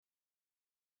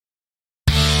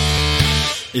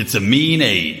It's a mean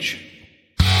age.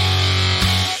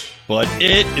 But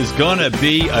it is going to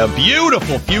be a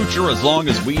beautiful future as long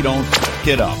as we don't f***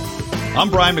 it up. I'm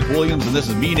Brian McWilliams, and this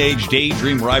is Mean Age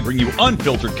Daydream, where I bring you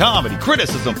unfiltered comedy,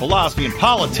 criticism, philosophy, and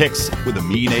politics with a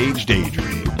Mean Age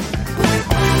Daydream.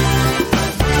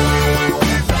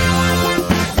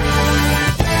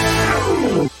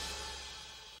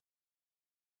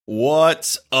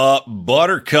 What's up,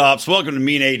 buttercups? Welcome to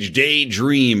Mean Age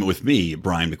Daydream with me,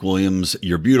 Brian McWilliams,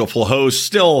 your beautiful host.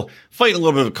 Still fighting a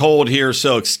little bit of a cold here,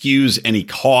 so excuse any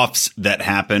coughs that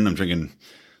happen. I'm drinking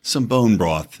some bone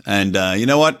broth. And you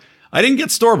know what? I didn't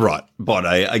get store-bought, but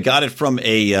I got it from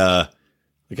a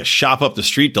shop up the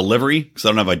street delivery, because I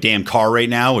don't have a damn car right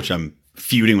now, which I'm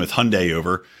feuding with Hyundai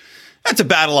over. That's a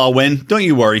battle I'll win. Don't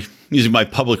you worry. I'm using my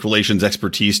public relations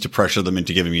expertise to pressure them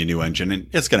into giving me a new engine, and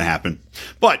it's going to happen.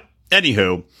 But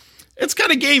anywho, it's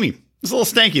kind of gamey. It's a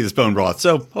little stanky, this bone broth.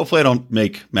 So hopefully I don't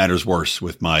make matters worse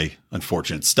with my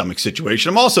unfortunate stomach situation.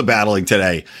 I'm also battling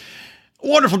today.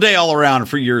 Wonderful day all around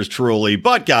for yours truly.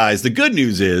 But guys, the good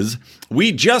news is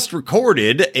we just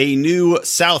recorded a new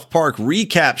South Park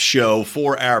recap show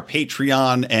for our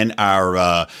Patreon and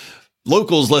our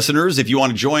Locals listeners. If you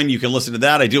want to join, you can listen to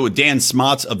that. I do it with Dan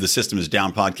Smots of the System is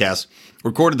Down podcast.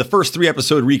 Recorded the first 3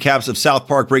 episode recaps of South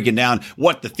Park, breaking down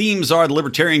what the themes are, the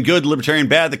libertarian good, the libertarian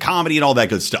bad, the comedy, and all that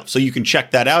good stuff. So you can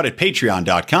check that out at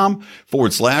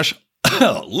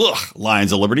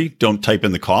patreon.com/Lions of Liberty. Don't type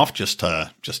in the cough, just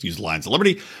use Lions of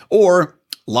Liberty, or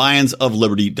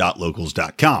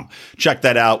lionsofliberty.locals.com. Check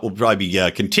that out. We'll probably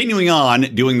be continuing on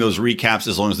doing those recaps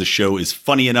as long as the show is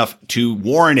funny enough to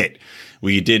warrant it.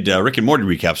 We did Rick and Morty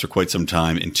recaps for quite some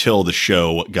time until the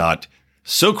show got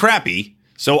so crappy,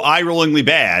 so eye-rollingly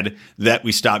bad that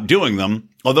we stopped doing them.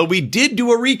 Although we did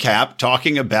do a recap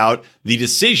talking about the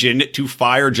decision to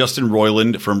fire Justin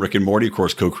Roiland from Rick and Morty, of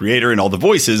course, co-creator and all the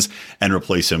voices, and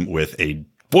replace him with a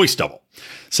voice double.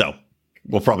 So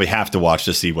we'll probably have to watch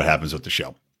to see what happens with the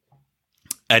show.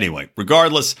 Anyway,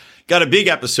 regardless, got a big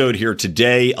episode here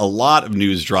today. A lot of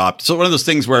news dropped. So one of those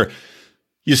things where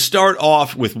you start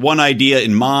off with one idea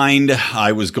in mind.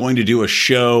 I was going to do a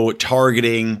show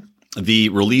targeting the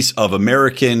release of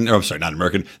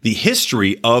the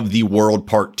History of the World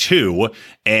Part 2,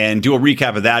 and do a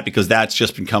recap of that because that's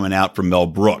just been coming out from Mel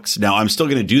Brooks. Now, I'm still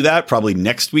going to do that probably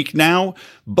next week now,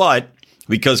 but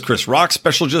because Chris Rock's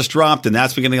special just dropped and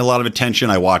that's been getting a lot of attention,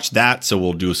 I watched that, so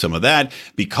we'll do some of that.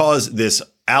 Because this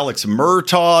Alex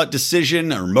Murdaugh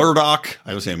decision, or Murdoch,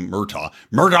 I was saying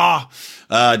Murdaugh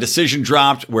decision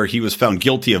dropped where he was found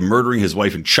guilty of murdering his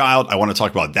wife and child. I want to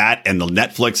talk about that and the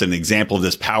Netflix and an example of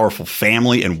this powerful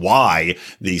family and why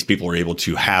these people are able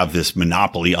to have this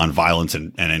monopoly on violence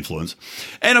and influence.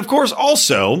 And of course,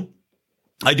 also,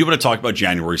 I do want to talk about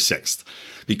January 6th.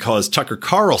 Because Tucker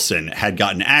Carlson had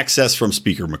gotten access from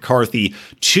Speaker McCarthy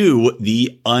to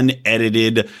the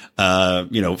unedited,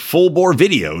 full-bore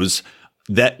videos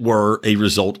that were a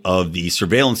result of the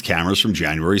surveillance cameras from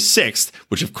January 6th,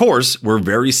 which, of course, were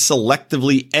very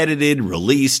selectively edited,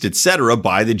 released, etc.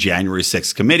 by the January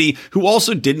 6th committee, who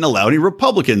also didn't allow any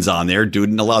Republicans on there,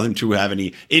 didn't allow them to have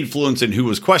any influence in who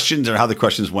was questioned or how the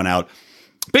questions went out.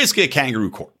 Basically a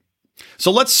kangaroo court.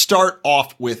 So let's start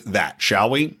off with that, shall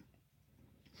we?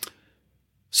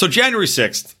 So January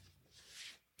 6th,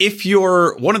 if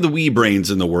you're one of the wee brains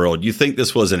in the world, you think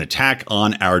this was an attack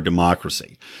on our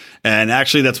democracy. And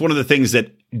actually, that's one of the things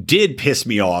that did piss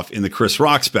me off in the Chris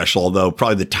Rock special, although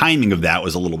probably the timing of that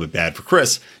was a little bit bad for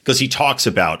Chris, because he talks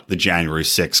about the January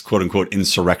 6th, quote unquote,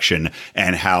 insurrection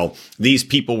and how these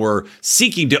people were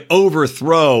seeking to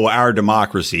overthrow our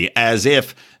democracy as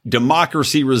if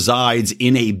democracy resides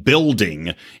in a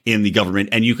building in the government,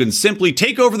 and you can simply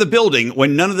take over the building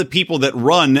when none of the people that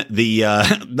run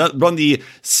the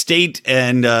state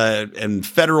and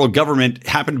federal government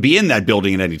happen to be in that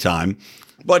building at any time.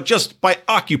 But just by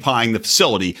occupying the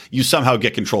facility, you somehow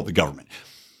get control of the government.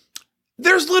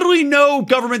 There's literally no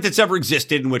government that's ever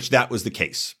existed in which that was the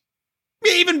case.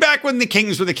 Even back when the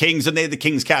kings were the kings and they had the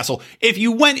king's castle, if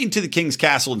you went into the king's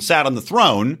castle and sat on the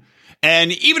throne,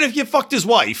 and even if you fucked his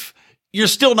wife, you're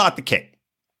still not the king.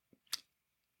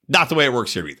 Not the way it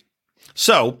works here either.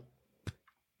 So,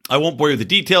 I won't bore you with the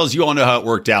details. You all know how it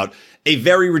worked out. A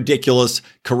very ridiculous,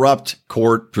 corrupt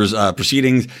court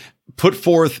proceedings put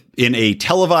forth in a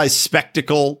televised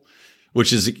spectacle,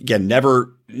 which is, again,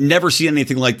 never seen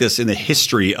anything like this in the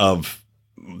history of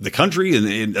the country.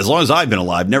 And as long as I've been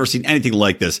alive, never seen anything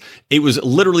like this. It was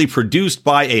literally produced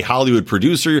by a Hollywood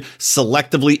producer,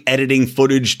 selectively editing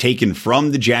footage taken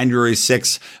from the January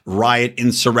 6th riot,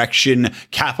 insurrection,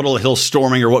 Capitol Hill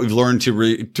storming, or what we've learned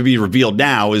to be revealed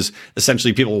now is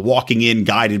essentially people walking in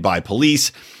guided by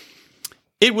police.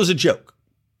 It was a joke.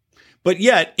 But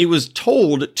yet it was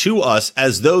told to us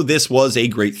as though this was a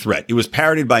great threat. It was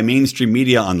parroted by mainstream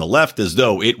media on the left as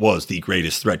though it was the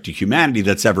greatest threat to humanity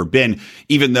that's ever been,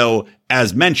 even though,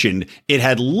 as mentioned, it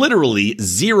had literally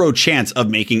zero chance of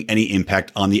making any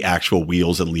impact on the actual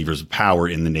wheels and levers of power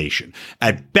in the nation.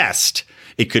 At best,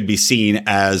 it could be seen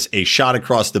as a shot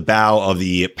across the bow of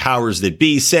the powers that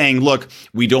be saying, look,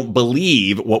 we don't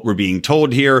believe what we're being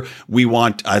told here. We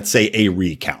want, I'd say, a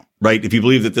recount. Right? If you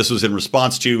believe that this was in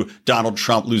response to Donald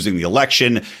Trump losing the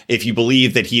election, if you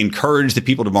believe that he encouraged the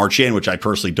people to march in, which I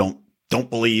personally don't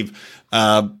believe,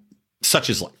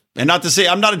 such is life. And not to say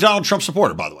I'm not a Donald Trump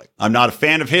supporter, by the way. I'm not a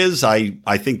fan of his. I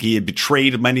think he had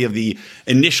betrayed many of the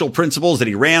initial principles that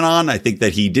he ran on. I think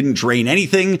that he didn't drain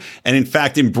anything and, in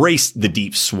fact, embraced the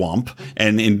deep swamp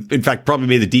and, in fact, probably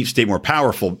made the deep state more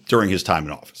powerful during his time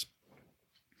in office.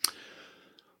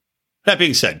 That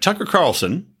being said, Tucker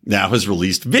Carlson now has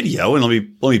released video, and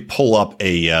let me pull up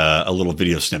a little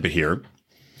video snippet here,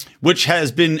 which he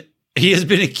has been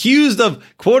accused of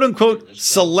quote unquote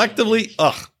selectively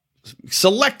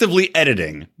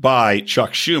editing by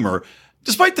Chuck Schumer,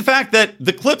 despite the fact that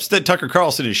the clips that Tucker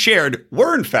Carlson has shared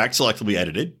were in fact selectively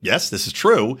edited. Yes, this is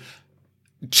true.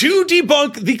 To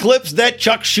debunk the clips that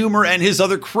Chuck Schumer and his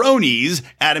other cronies,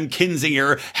 Adam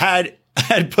Kinzinger, had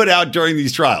put out during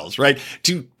these trials, right?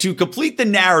 To complete the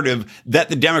narrative that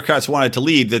the Democrats wanted to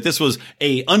lead, that this was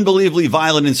a unbelievably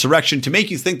violent insurrection, to make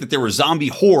you think that there were zombie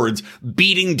hordes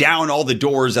beating down all the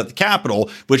doors at the Capitol,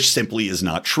 which simply is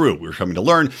not true. We're coming to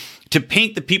learn to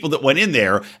paint the people that went in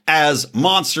there as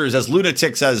monsters, as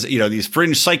lunatics, as, you know, these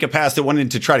fringe psychopaths that went in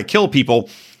to try to kill people,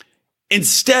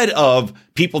 instead of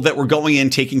people that were going in,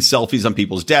 taking selfies on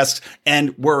people's desks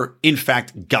and were in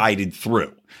fact guided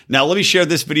through. Now, let me share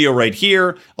this video right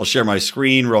here. I'll share my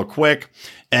screen real quick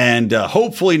and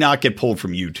hopefully not get pulled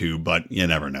from YouTube, but you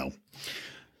never know.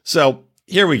 So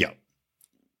here we go.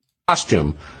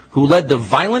 Costume, who led the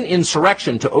violent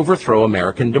insurrection to overthrow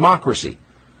American democracy.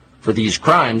 For these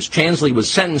crimes, Chansley was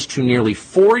sentenced to nearly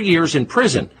 4 years in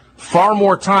prison, far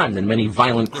more time than many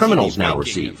violent criminals now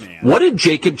receive. What did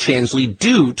Jacob Chansley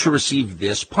do to receive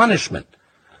this punishment?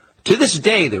 To this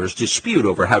day, there is dispute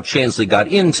over how Chansley got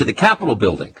into the Capitol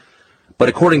building. But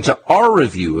according to our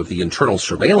review of the internal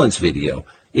surveillance video,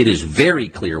 it is very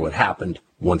clear what happened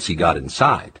once he got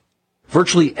inside.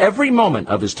 Virtually every moment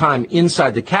of his time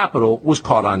inside the Capitol was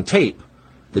caught on tape.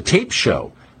 The tapes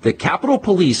show that Capitol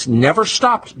Police never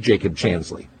stopped Jacob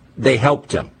Chansley. They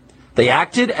helped him. They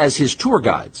acted as his tour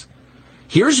guides.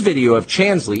 Here's video of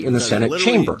Chansley in the Senate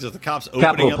chamber.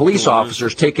 Capitol Police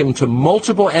officers take him to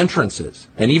multiple entrances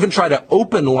and even try to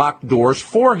open locked doors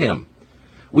for him.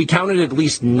 We counted at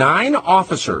least 9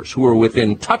 officers who were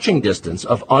within touching distance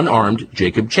of unarmed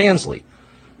Jacob Chansley.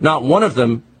 Not one of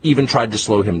them even tried to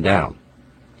slow him down.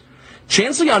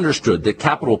 Chansley understood that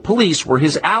Capitol Police were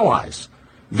his allies.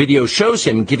 Video shows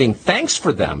him giving thanks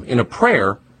for them in a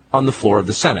prayer on the floor of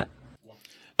the Senate.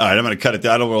 All right, I'm going to cut it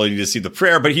down. I don't really need to see the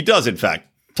prayer, but he does, in fact,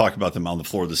 talk about them on the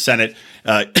floor of the Senate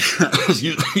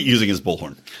using his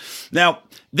bullhorn. Now,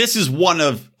 this is one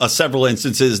of several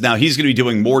instances. Now, he's going to be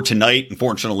doing more tonight.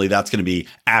 Unfortunately, that's going to be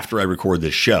after I record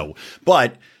this show.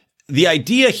 But the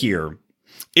idea here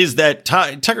is that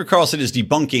Tucker Carlson is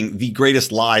debunking the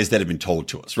greatest lies that have been told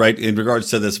to us, right? In regards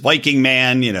to this Viking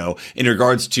man, you know, in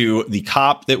regards to the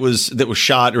cop that was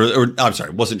shot, or I'm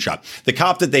sorry, wasn't shot. The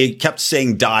cop that they kept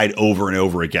saying died over and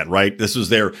over again, right? This was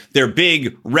their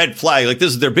big red flag. Like,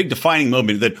 this is their big defining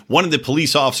moment, that one of the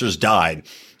police officers died.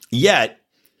 Yet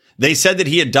they said that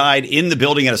he had died in the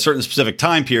building at a certain specific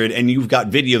time period, and you've got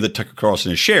video that Tucker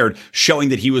Carlson has shared showing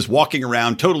that he was walking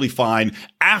around totally fine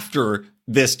after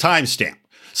this timestamp.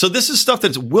 So this is stuff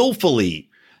that's willfully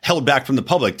held back from the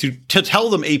public to tell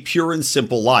them a pure and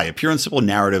simple lie, a pure and simple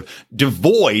narrative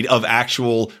devoid of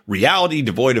actual reality,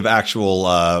 devoid of actual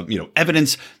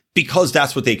evidence, because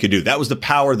that's what they could do. That was the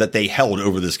power that they held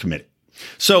over this committee.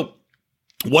 So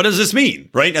what does this mean,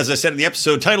 right? As I said in the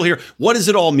episode title here, what does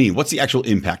it all mean? What's the actual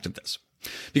impact of this?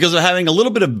 Because I'm having a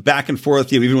little bit of back and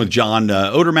forth, even with John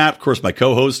Odermatt, of course, my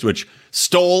co-host, which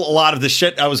stole a lot of the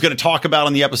shit I was going to talk about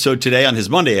on the episode today, on his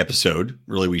Monday episode.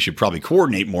 Really, we should probably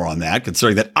coordinate more on that,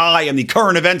 considering that I am the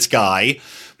current events guy.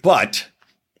 But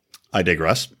I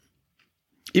digress.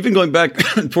 Even going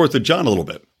back and forth with John a little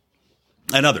bit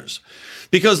and others.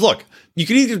 Because look, you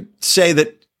can either say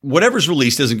that whatever's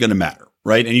released isn't going to matter,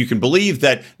 right? And you can believe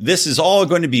that this is all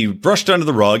going to be brushed under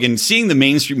the rug, and seeing the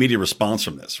mainstream media response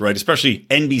from this, right? Especially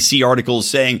NBC articles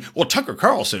saying, well, Tucker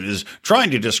Carlson is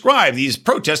trying to describe these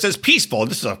protests as peaceful.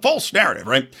 This is a false narrative,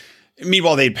 right?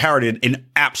 Meanwhile, they parroted an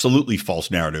absolutely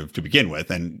false narrative to begin with,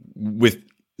 and with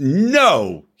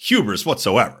no hubris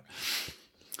whatsoever.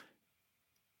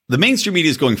 The mainstream media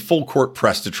is going full court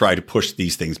press to try to push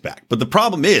these things back. But the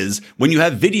problem is when you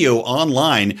have video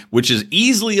online, which is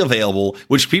easily available,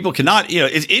 which people cannot,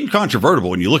 it's incontrovertible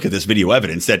when you look at this video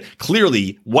evidence that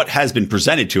clearly what has been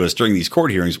presented to us during these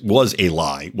court hearings was a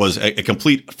lie, was a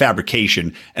complete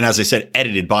fabrication. And as I said,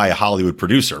 edited by a Hollywood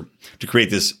producer to create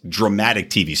this dramatic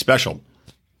TV special.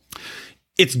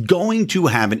 It's going to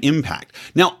have an impact.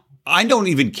 Now, I don't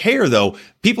even care, though.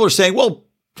 People are saying, well,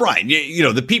 Brian,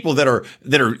 the people that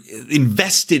are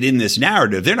invested in this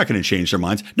narrative, they're not going to change their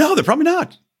minds. No, they're probably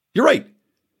not. You're right.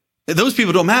 Those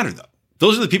people don't matter, though.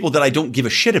 Those are the people that I don't give a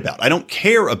shit about. I don't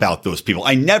care about those people.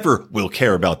 I never will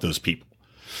care about those people.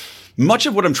 Much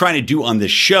of what I'm trying to do on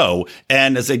this show,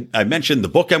 and as I mentioned, the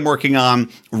book I'm working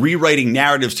on, rewriting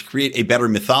narratives to create a better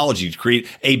mythology, to create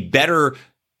a better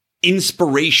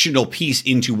inspirational piece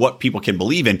into what people can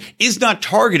believe in, is not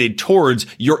targeted towards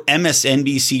your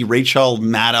MSNBC, Rachel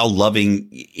Maddow loving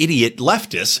idiot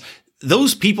leftists.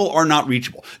 Those people are not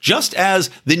reachable. Just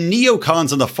as the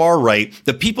neocons on the far right,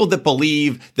 the people that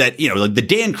believe that, like the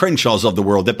Dan Crenshaws of the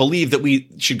world that believe that we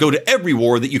should go to every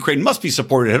war, that Ukraine must be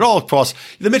supported at all costs,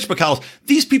 the Mitch McConnells,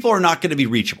 these people are not going to be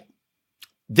reachable.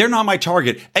 They're not my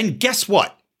target. And guess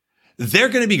what? They're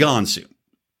going to be gone soon.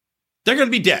 They're going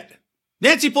to be dead.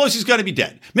 Nancy Pelosi's going to be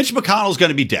dead. Mitch McConnell's going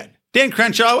to be dead. Dan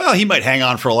Crenshaw, well, he might hang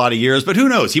on for a lot of years, but who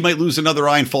knows? He might lose another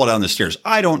eye and fall down the stairs.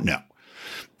 I don't know.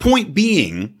 Point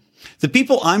being, the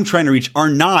people I'm trying to reach are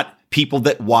not people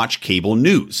that watch cable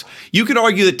news. You could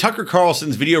argue that Tucker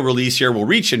Carlson's video release here will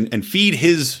reach and feed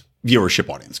his viewership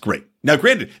audience. Great. Now,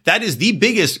 granted, that is the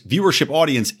biggest viewership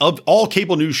audience of all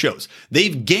cable news shows.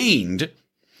 They've gained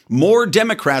more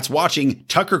Democrats watching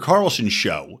Tucker Carlson's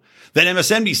show than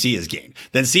MSNBC has gained,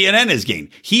 than CNN has gained.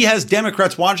 He has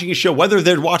Democrats watching his show, whether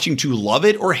they're watching to love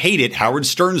it or hate it, Howard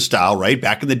Stern style, right?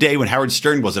 Back in the day when Howard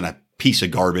Stern wasn't a piece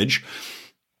of garbage.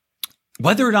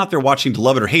 Whether or not they're watching to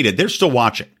love it or hate it, they're still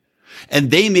watching.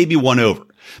 And they may be won over.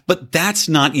 But that's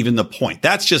not even the point.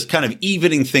 That's just kind of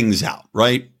evening things out,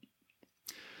 right?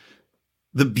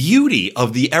 The beauty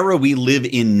of the era we live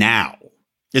in now,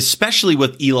 especially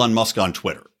with Elon Musk on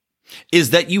Twitter, is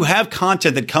that you have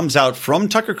content that comes out from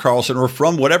Tucker Carlson or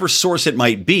from whatever source it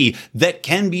might be that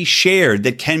can be shared,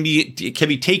 that can be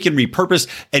taken, repurposed,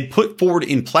 and put forward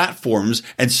in platforms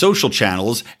and social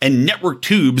channels and network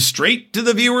tubes straight to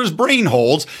the viewer's brain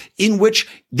holes in which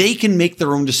they can make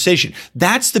their own decision.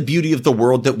 That's the beauty of the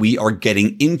world that we are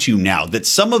getting into now, that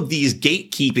some of these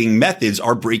gatekeeping methods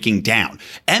are breaking down.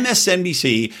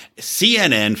 MSNBC,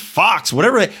 CNN, Fox,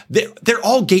 whatever, they're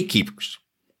all gatekeepers.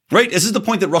 Right? This is the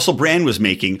point that Russell Brand was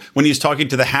making when he was talking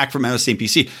to the hack from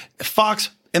MSNBC. Fox,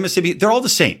 MSNBC, they're all the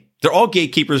same. They're all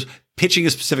gatekeepers pitching a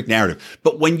specific narrative.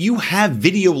 But when you have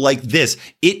video like this,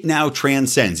 it now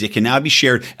transcends. It can now be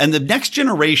shared. And the next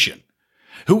generation,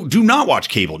 who do not watch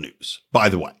cable news, by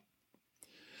the way,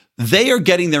 they are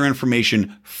getting their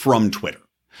information from Twitter.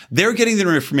 They're getting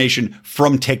their information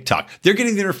from TikTok. They're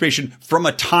getting their information from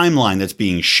a timeline that's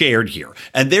being shared here.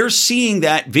 And they're seeing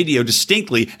that video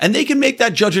distinctly, and they can make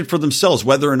that judgment for themselves,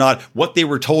 whether or not what they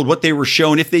were told, what they were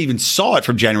shown, if they even saw it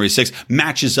from January 6th,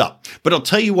 matches up. But I'll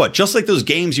tell you what, just like those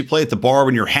games you play at the bar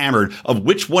when you're hammered of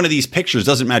which one of these pictures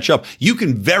doesn't match up, you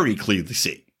can very clearly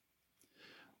see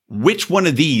which one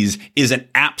of these is an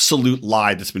absolute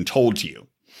lie that's been told to you.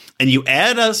 And you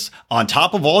add us on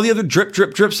top of all the other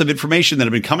drips of information that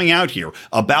have been coming out here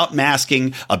about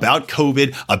masking, about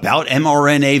COVID, about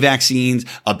mRNA vaccines,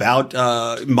 about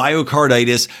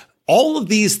myocarditis. All of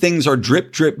these things are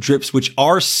drips, which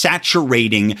are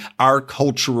saturating our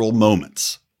cultural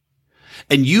moments.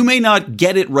 And you may not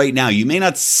get it right now. You may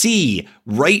not see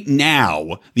right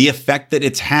now the effect that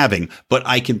it's having, but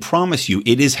I can promise you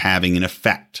it is having an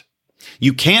effect.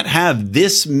 You can't have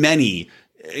this many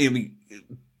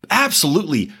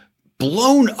absolutely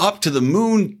blown up to the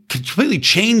moon, completely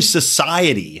changed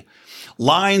society,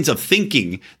 lines of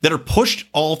thinking that are pushed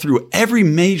all through every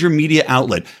major media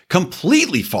outlet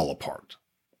completely fall apart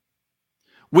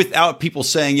without people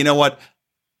saying, you know what,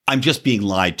 I'm just being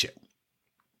lied to.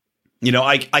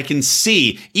 I can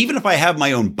see, even if I have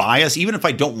my own bias, even if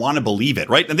I don't want to believe it,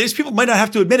 right? And these people might not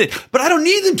have to admit it, but I don't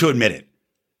need them to admit it.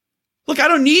 Look, I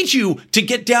don't need you to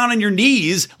get down on your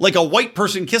knees like a white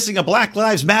person kissing a Black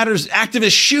Lives Matters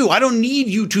activist shoe. I don't need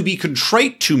you to be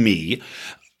contrite to me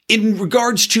in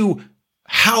regards to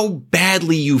how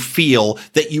badly you feel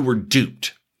that you were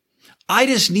duped. I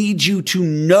just need you to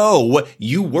know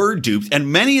you were duped,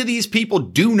 and many of these people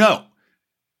do know.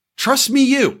 Trust me,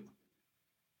 you.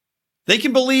 They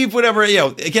can believe whatever,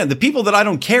 again, the people that I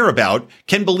don't care about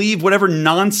can believe whatever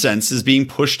nonsense is being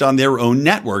pushed on their own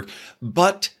network.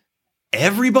 But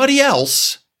everybody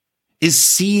else is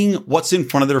seeing what's in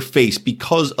front of their face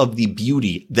because of the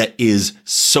beauty that is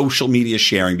social media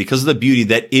sharing, because of the beauty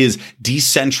that is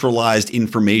decentralized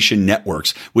information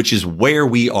networks, which is where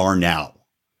we are now.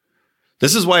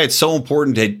 This is why it's so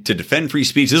important to defend free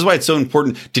speech. This is why it's so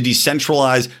important to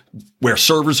decentralize where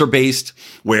servers are based,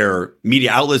 where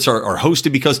media outlets are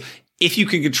hosted, because if you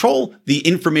can control the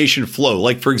information flow,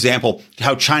 like, for example,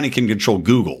 how China can control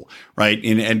Google, right?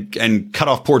 And cut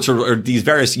off ports, or these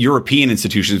various European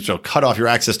institutions will cut off your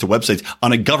access to websites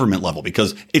on a government level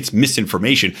because it's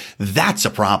misinformation. That's a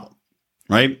problem,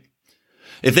 right?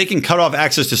 If they can cut off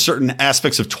access to certain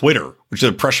aspects of Twitter, which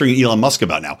they're pressuring Elon Musk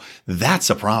about now,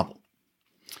 that's a problem.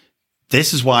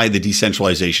 This is why the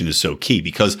decentralization is so key,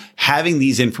 because having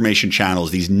these information channels,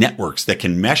 these networks that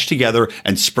can mesh together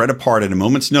and spread apart at a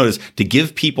moment's notice to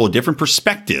give people different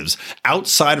perspectives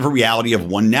outside of a reality of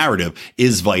one narrative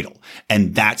is vital.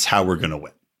 And that's how we're going to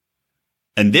win.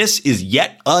 And this is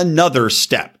yet another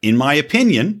step, in my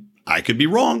opinion. I could be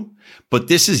wrong, but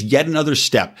this is yet another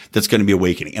step that's going to be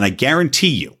awakening. And I guarantee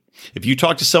you, if you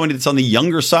talk to somebody that's on the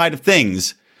younger side of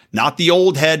things, not the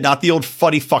old head, not the old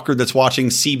fuddy fucker that's watching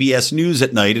CBS News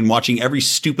at night and watching every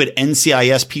stupid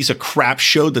NCIS piece of crap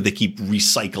show that they keep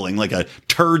recycling like a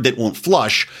turd that won't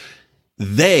flush.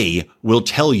 They will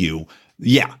tell you,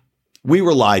 yeah, we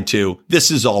were lied to. This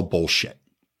is all bullshit.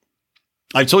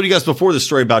 I told you guys before the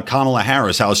story about Kamala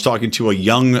Harris, how I was talking to a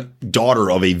young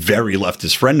daughter of a very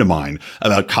leftist friend of mine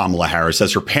about Kamala Harris,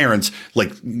 as her parents,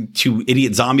 like two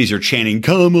idiot zombies, are chanting,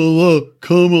 Kamala,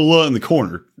 Kamala in the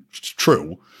corner. It's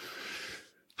true.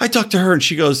 I talked to her and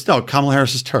she goes, no, Kamala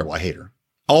Harris is terrible. I hate her.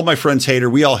 All my friends hate her.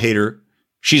 We all hate her.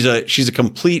 She's a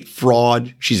complete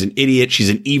fraud. She's an idiot. She's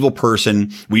an evil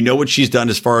person. We know what she's done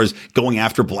as far as going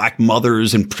after black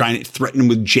mothers and trying to threaten them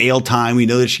with jail time. We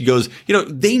know that she goes,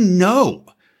 they know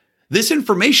this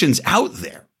information's out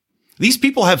there. These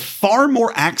people have far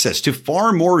more access to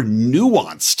far more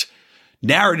nuanced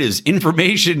narratives,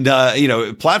 information,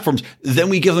 platforms than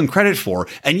we give them credit for.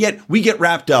 And yet we get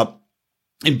wrapped up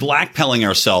in blackpilling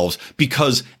ourselves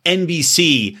because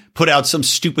NBC put out some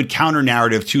stupid counter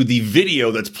narrative to the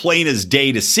video that's plain as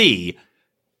day to see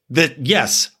that,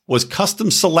 yes, was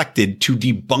custom selected to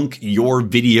debunk your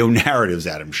video narratives,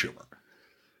 Adam Schumer.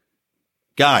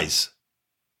 Guys,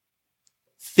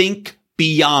 think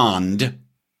beyond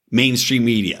mainstream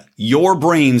media. Your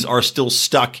brains are still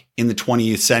stuck in the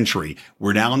 20th century.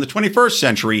 We're now in the 21st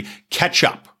century. Catch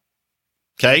up.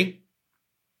 Okay?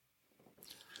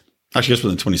 Actually, I guess we're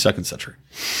in the 22nd century.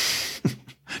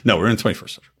 No, we're in the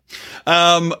 21st century.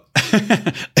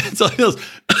 It's like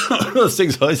those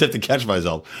things I always have to catch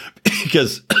myself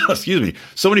because, excuse me,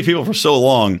 so many people for so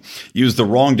long use the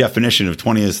wrong definition of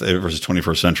 20th versus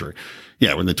 21st century.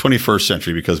 Yeah, we're in the 21st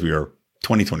century because we are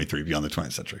 2023 beyond the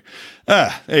 20th century.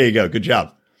 There you go. Good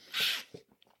job.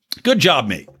 Good job,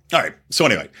 mate. All right. So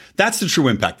anyway, that's the true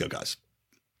impact though, guys.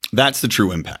 That's the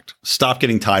true impact. Stop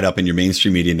getting tied up in your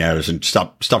mainstream media narratives and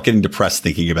stop getting depressed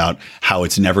thinking about how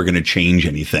it's never going to change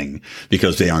anything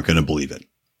because they aren't going to believe it.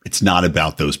 It's not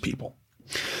about those people.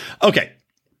 Okay.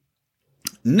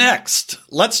 Next,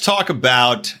 let's talk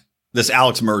about this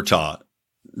Alex Murtaugh,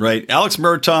 right? Alex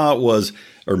Murtaugh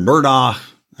Murdaugh.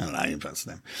 I don't know how you pronounce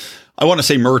his name. I want to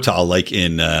say Murtaugh like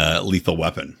in Lethal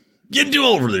Weapon. Get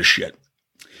over this shit.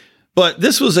 But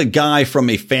this was a guy from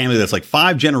a family that's like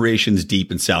 5 generations deep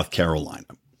in South Carolina.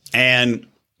 And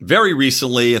very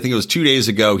recently, I think it was 2 days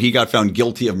ago, he got found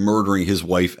guilty of murdering his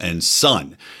wife and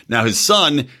son. Now, his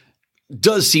son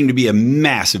does seem to be a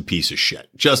massive piece of shit.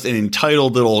 Just an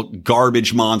entitled little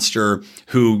garbage monster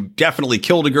who definitely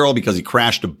killed a girl because he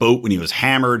crashed a boat when he was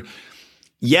hammered.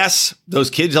 Yes, those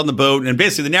kids on the boat, and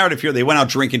basically the narrative here, they went out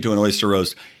drinking to an oyster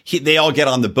roast. They all get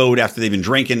on the boat after they've been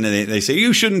drinking, and they say,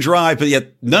 you shouldn't drive, but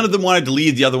yet none of them wanted to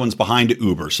leave the other ones behind to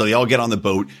Uber. So they all get on the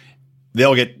boat. They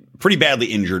all get pretty badly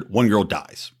injured. One girl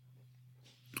dies.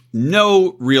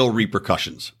 No real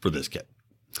repercussions for this kid.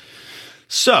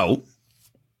 So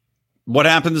what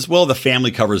happens? Well, the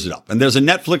family covers it up. And there's a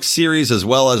Netflix series as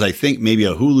well as I think maybe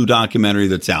a Hulu documentary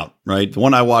that's out, right? The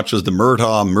one I watched was the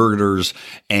Murtaugh Murders,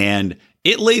 and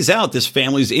it lays out this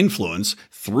family's influence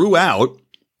throughout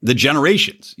the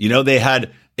generations. They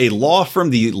had a law firm,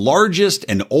 the largest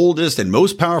and oldest and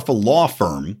most powerful law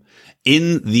firm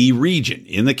in the region,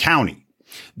 in the county.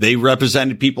 They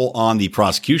represented people on the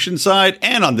prosecution side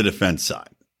and on the defense side.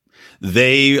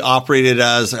 They operated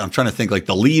as, I'm trying to think, like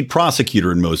the lead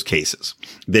prosecutor in most cases.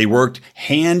 They worked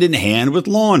hand in hand with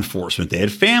law enforcement. They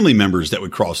had family members that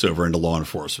would cross over into law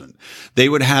enforcement. They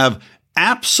would have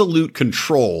absolute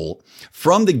control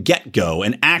from the get-go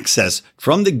and access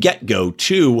from the get-go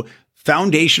to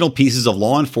foundational pieces of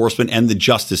law enforcement and the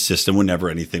justice system whenever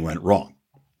anything went wrong.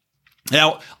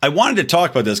 Now, I wanted to talk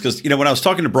about this because, when I was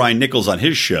talking to Brian Nichols on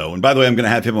his show, and by the way, I'm going to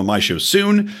have him on my show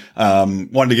soon,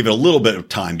 wanted to give it a little bit of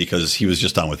time because he was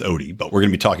just on with Odie, but we're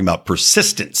going to be talking about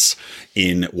persistence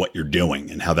in what you're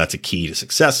doing and how that's a key to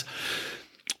success.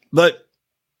 But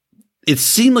it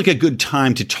seemed like a good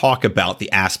time to talk about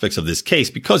the aspects of this case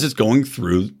because it's going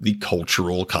through the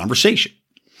cultural conversation.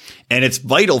 And it's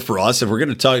vital for us, if we're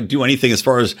going to do anything as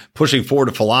far as pushing forward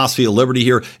a philosophy of liberty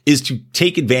here, is to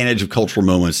take advantage of cultural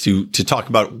moments to talk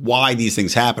about why these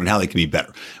things happen and how they can be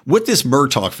better. With this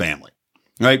Murtaugh family,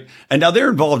 right? And now they're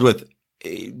involved with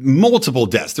multiple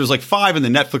deaths. There's like 5 in the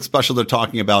Netflix special they're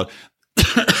talking about.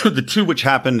 The 2 which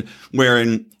happened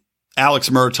wherein Alex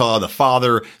Murtaugh, the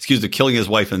father, accused of killing his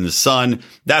wife and his son.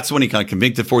 That's when he got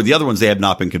convicted for. The other ones they had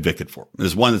not been convicted for.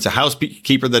 There's one that's a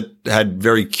housekeeper that had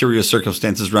very curious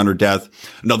circumstances around her death.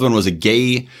 Another one was a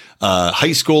gay high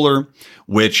schooler,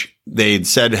 which they'd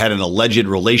said had an alleged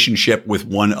relationship with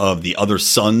one of the other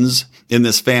sons in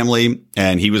this family.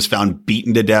 And he was found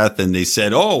beaten to death. And they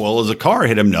said, oh, well, was a car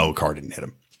hit him? No, a car didn't hit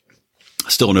him.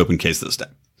 Still an open case to this day.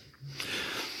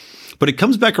 But it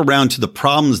comes back around to the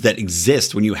problems that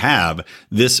exist when you have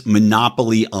this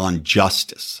monopoly on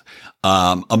justice,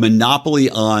 a monopoly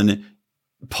on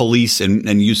police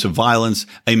and use of violence,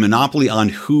 a monopoly on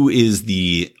who is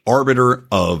the arbiter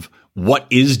of what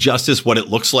is justice, what it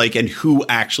looks like, and who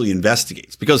actually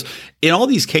investigates. Because in all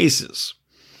these cases,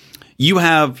 you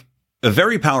have a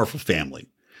very powerful family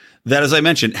that, as I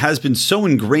mentioned, has been so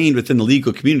ingrained within the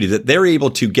legal community that they're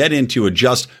able to get into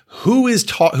adjust who is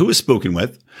spoken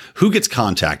with, who gets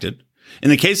contacted. In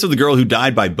the case of the girl who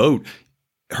died by boat,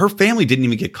 her family didn't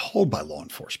even get called by law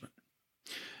enforcement.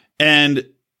 And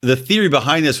the theory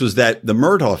behind this was that the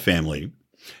Murtaugh family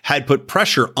had put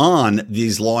pressure on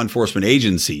these law enforcement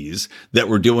agencies that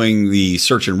were doing the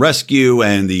search and rescue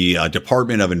and the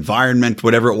Department of Environment,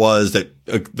 whatever it was that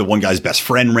the one guy's best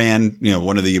friend ran,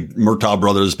 one of the Murtaugh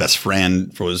brothers' best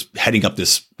friend was heading up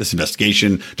this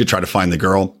investigation to try to find the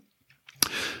girl.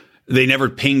 They never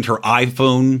pinged her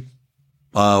iPhone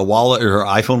wallet or her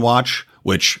iPhone watch,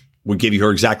 which would give you her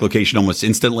exact location almost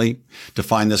instantly to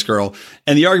find this girl.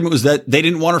 And the argument was that they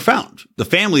didn't want her found. The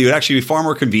family would actually be far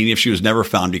more convenient if she was never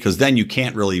found, because then you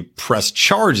can't really press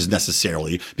charges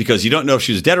necessarily because you don't know if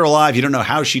she was dead or alive. You don't know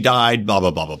how she died, blah,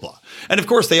 blah, blah, blah, blah. And of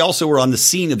course, they also were on the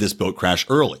scene of this boat crash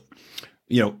early.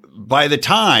 By the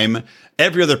time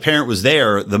every other parent was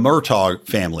there, the Murtaugh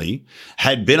family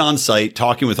had been on site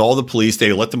talking with all the police.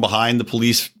 They let them behind the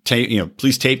police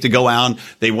tape to go out.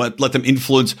 They let them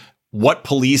influence what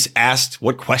police asked,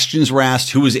 what questions were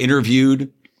asked, who was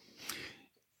interviewed.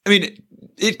 I mean,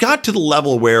 it got to the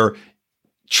level where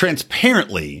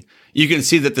transparently you can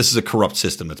see that this is a corrupt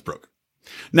system that's broken.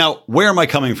 Now, where am I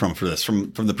coming from for this?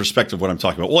 From the perspective of what I'm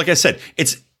talking about? Well, like I said,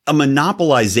 it's a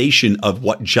monopolization of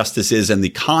what justice is and the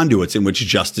conduits in which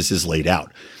justice is laid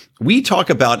out. We talk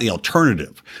about the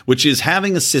alternative, which is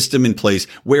having a system in place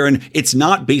wherein it's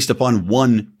not based upon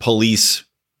one police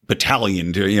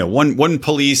battalion, one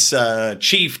police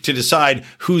chief to decide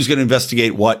who's going to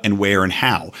investigate what and where and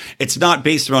how. It's not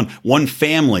based on one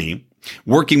family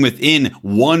working within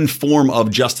one form of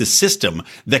justice system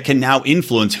that can now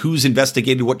influence who's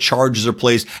investigated, what charges are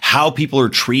placed, how people are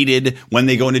treated when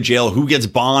they go into jail, who gets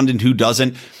bond and who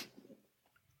doesn't.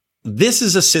 This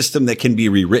is a system that can be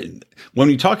rewritten. When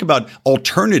we talk about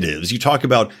alternatives, you talk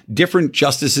about different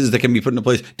justices that can be put into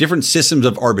place, different systems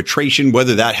of arbitration,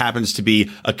 whether that happens to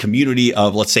be a community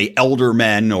of, let's say, elder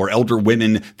men or elder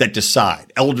women that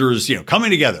decide, elders, coming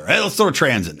together. Hey, let's throw a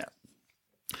trans in there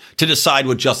to decide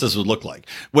what justice would look like.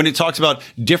 When it talks about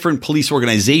different police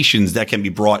organizations that can be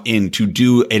brought in to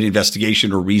do an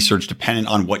investigation or research dependent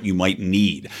on what you might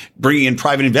need. Bringing in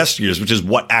private investigators, which is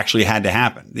what actually had to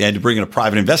happen. They had to bring in a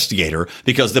private investigator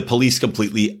because the police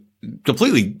completely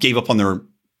gave up on their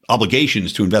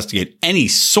obligations to investigate any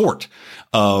sort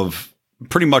of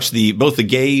pretty much both the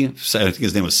gay, I think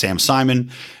his name was Sam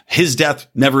Simon, his death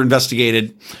never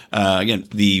investigated. Again,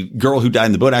 the girl who died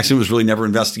in the boat accident was really never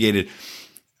investigated.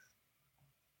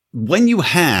 When you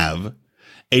have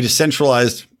a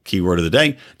decentralized, keyword of the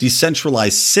day,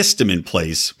 decentralized system in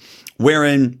place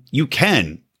wherein you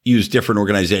can use different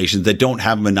organizations that don't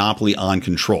have a monopoly on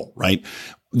control, right?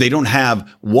 They don't have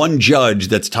one judge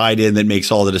that's tied in that makes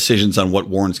all the decisions on what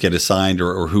warrants get assigned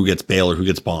or who gets bail or who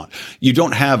gets bond. You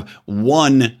don't have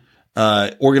one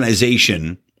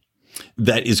organization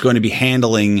that is going to be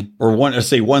handling, or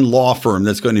one law firm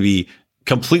that's going to be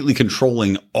completely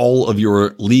controlling all of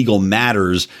your legal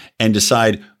matters and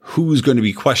decide who's going to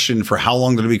be questioned, for how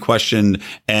long they're going to be questioned,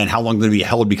 and how long they're going to be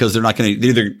held, because they're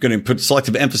either going to put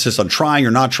selective emphasis on trying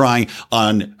or not trying,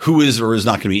 on who is or is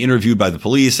not going to be interviewed by the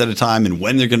police at a time and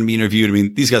when they're going to be interviewed. I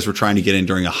mean, these guys were trying to get in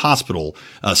during a hospital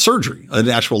surgery, an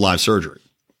actual live surgery.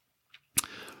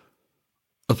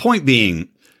 The point being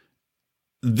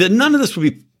that none of this would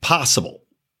be possible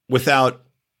without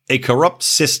a corrupt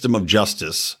system of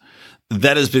justice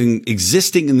that has been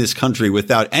existing in this country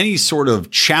without any sort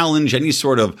of challenge, any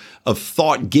sort of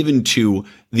thought given to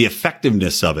the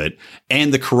effectiveness of it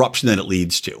and the corruption that it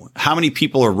leads to. How many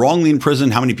people are wrongly in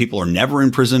prison? How many people are never in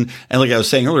prison? And like I was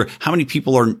saying earlier, how many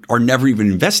people are never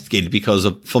even investigated because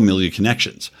of familial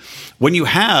connections? When you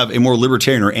have a more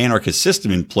libertarian or anarchist system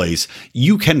in place,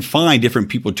 you can find different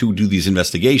people to do these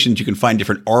investigations. You can find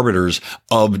different arbiters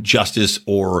of justice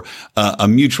or a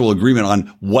mutual agreement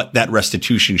on what that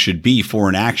restitution should be for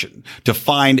an action, to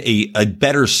find a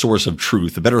better source of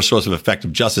truth, a better source of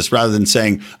effective justice, rather than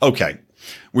saying, okay,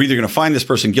 we're either going to find this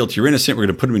person guilty or innocent, we're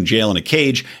going to put him in jail in a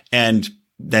cage, and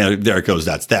there it goes.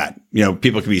 That's that. You know,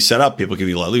 people can be set up, people can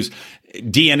be let loose.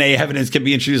 DNA evidence can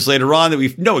be introduced later on that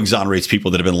we know exonerates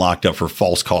people that have been locked up for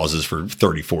false causes for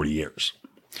 30, 40 years.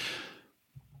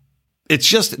 It's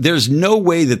just, there's no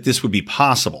way that this would be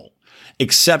possible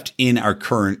except in our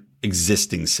current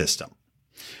existing system,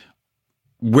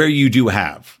 where you do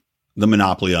have the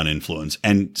monopoly on influence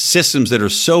and systems that are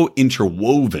so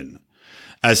interwoven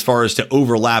as far as to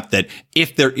overlap that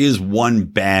if there is one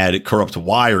bad corrupt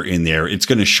wire in there, it's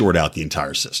going to short out the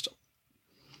entire system.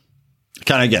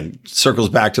 Kind of, again, circles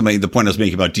back to the point I was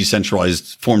making about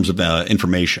decentralized forms of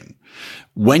information.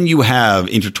 When you have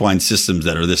intertwined systems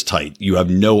that are this tight, you have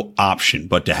no option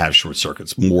but to have short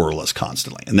circuits more or less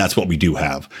constantly. And that's what we do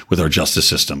have with our justice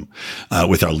system,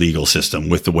 with our legal system,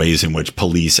 with the ways in which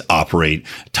police operate,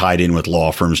 tied in with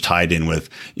law firms, tied in with,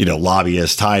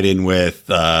 lobbyists, tied in with,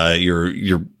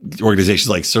 your organizations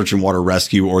like Search and Water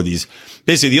Rescue, or these.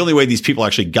 Basically, the only way these people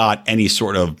actually got any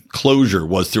sort of closure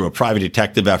was through a private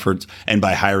detective effort and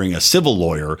by hiring a civil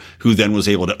lawyer who then was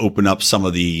able to open up some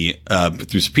of the,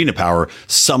 through subpoena power,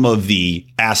 some of the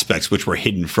aspects which were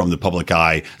hidden from the public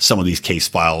eye, some of these case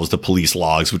files, the police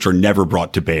logs, which are never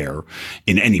brought to bear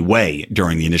in any way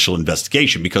during the initial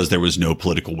investigation because there was no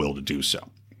political will to do so.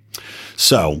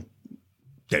 So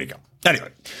there you go. Anyway,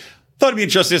 thought it'd be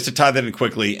interesting just to tie that in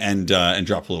quickly and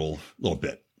drop a little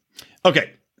bit.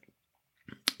 Okay.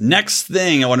 Next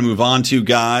thing I want to move on to,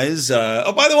 guys.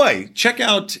 By the way, check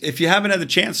out, if you haven't had the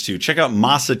chance to, check out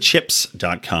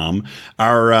MasaChips.com.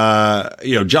 Our,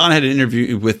 John had an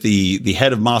interview with the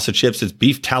head of Masa Chips. It's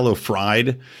beef tallow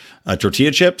fried tortilla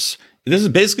chips. This is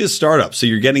basically a startup. So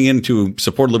you're getting into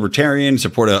support a libertarian,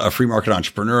 support a free market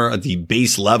entrepreneur at the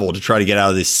base level to try to get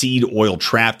out of this seed oil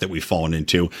trap that we've fallen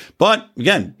into. But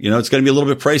again, it's going to be a little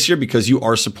bit pricier because you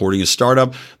are supporting a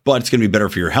startup, but it's going to be better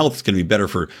for your health. It's going to be better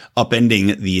for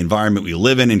upending the environment we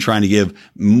live in and trying to give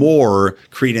more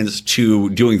credence to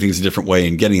doing things a different way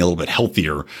and getting a little bit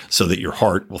healthier so that your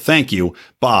heart will thank you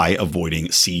by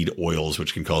avoiding seed oils,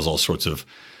 which can cause all sorts of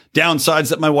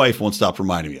downsides that my wife won't stop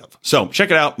reminding me of. So check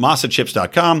it out,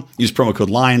 MasaChips.com. Use promo code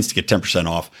LIONS to get 10%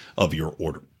 off of your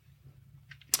order.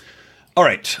 All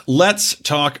right, let's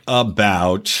talk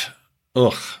about,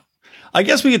 I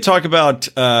guess we could talk about,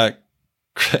 let's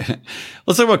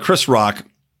talk about Chris Rock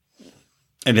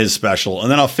and his special. And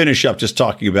then I'll finish up just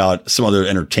talking about some other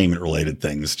entertainment related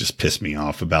things. Just pissed me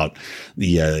off about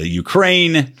the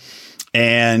Ukraine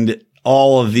and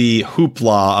all of the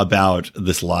hoopla about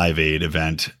this Live Aid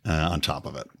event on top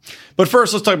of it. But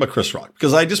first, let's talk about Chris Rock,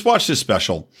 because I just watched his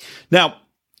special. Now,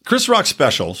 Chris Rock's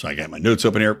special, so I got my notes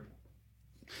open here.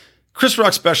 Chris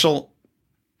Rock's special,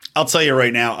 I'll tell you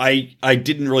right now, I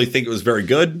didn't really think it was very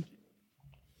good.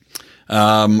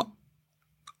 It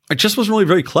just wasn't really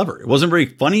very clever. It wasn't very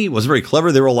funny. It wasn't very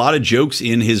clever. There were a lot of jokes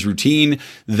in his routine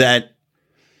that,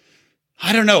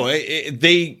 I don't know,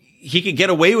 he could get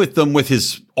away with them with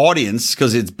his audience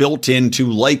because it's built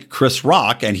into like Chris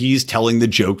Rock and he's telling the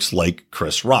jokes like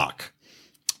Chris Rock.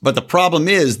 But the problem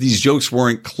is these jokes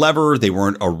weren't clever. They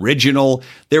weren't original.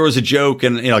 There was a joke,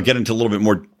 and I'll get into a little bit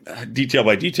more detail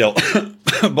by detail.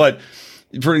 But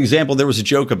for example, there was a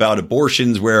joke about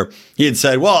abortions where he had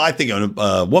said, well, I think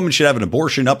a woman should have an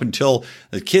abortion up until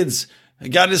the kid's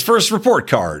got his first report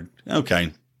card.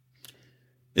 Okay.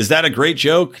 Is that a great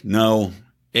joke? No.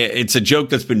 It's a joke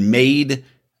that's been made,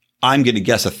 I'm going to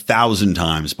guess 1,000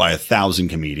 times by 1,000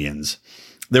 comedians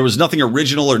There was nothing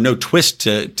original or no twist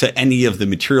to any of the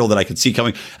material that I could see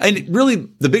coming. And really,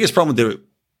 the biggest problem with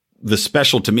the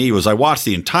special to me was I watched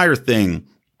the entire thing.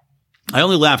 I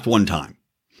only laughed one time,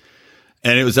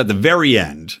 and it was at the very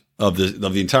end of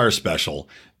the entire special.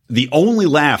 The only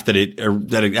laugh that it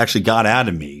actually got out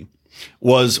of me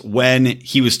was when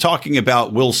he was talking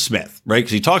about Will Smith, right?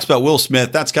 Because he talks about Will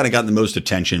Smith. That's kind of gotten the most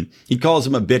attention. He calls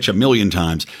him a bitch a million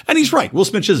times. And he's right. Will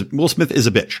Smith is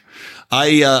a bitch.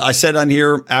 I said on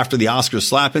here after the Oscar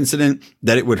slap incident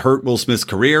that it would hurt Will Smith's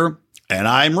career. And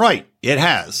I'm right. It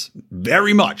has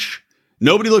very much.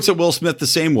 Nobody looks at Will Smith the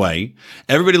same way.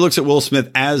 Everybody looks at Will Smith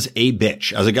as a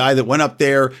bitch, as a guy that went up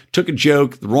there, took a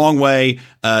joke the wrong way,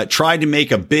 tried to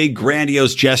make a big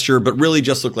grandiose gesture, but really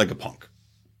just looked like a punk.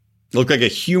 Looked like a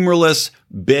humorless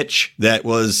bitch that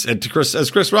was,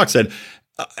 as Chris Rock said,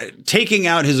 taking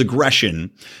out his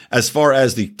aggression as far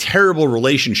as the terrible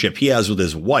relationship he has with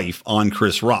his wife on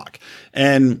Chris Rock.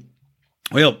 And,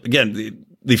 well, again,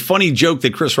 the funny joke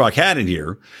that Chris Rock had in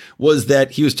here was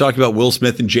that he was talking about Will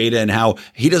Smith and Jada and how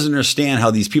he doesn't understand how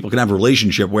these people can have a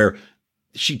relationship where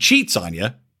she cheats on you,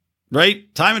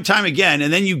 right? Time and time again.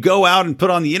 And then you go out and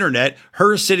put on the internet,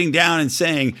 her sitting down and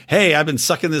saying, hey, I've been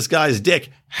sucking this guy's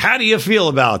dick. How do you feel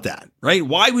about that? Right?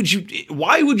 Why would you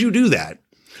do that?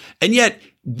 And yet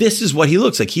this is what he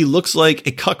looks like. He looks like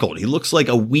a cuckold. He looks like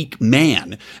a weak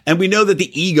man. And we know that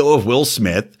the ego of Will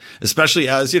Smith, especially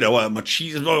as, a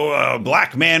machismo,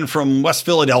 black man from West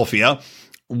Philadelphia,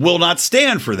 will not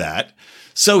stand for that.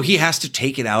 So he has to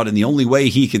take it out in the only way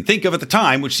he can think of at the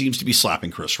time, which seems to be slapping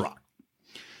Chris Rock.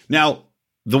 Now,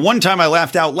 the one time I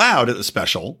laughed out loud at the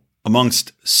special,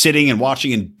 amongst sitting and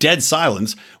watching in dead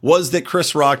silence, was that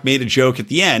Chris Rock made a joke at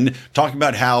the end talking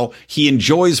about how he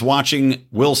enjoys watching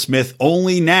Will Smith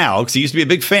only now, because he used to be a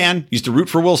big fan, used to root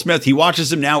for Will Smith. He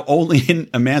watches him now only in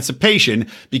Emancipation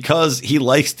because he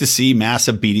likes to see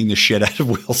Massa beating the shit out of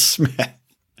Will Smith.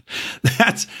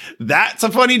 That's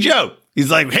a funny joke. He's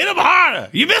like, hit him harder.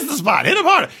 You missed the spot. Hit him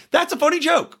harder. That's a funny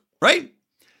joke, right?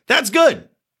 That's good.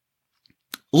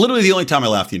 Literally the only time I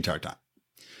laughed the entire time.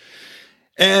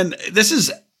 And this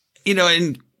is,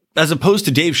 as opposed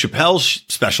to Dave Chappelle's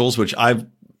specials, which I've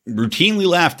routinely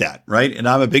laughed at, right? And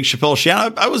I'm a big Chappelle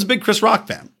fan. I was a big Chris Rock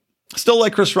fan. Still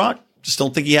like Chris Rock. Just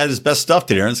don't think he had his best stuff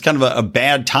today. And it's kind of a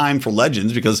bad time for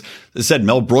legends because, as I said,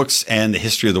 Mel Brooks and The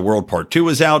History of the World Part 2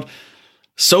 is out.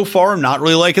 So far, I'm not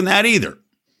really liking that either.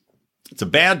 It's a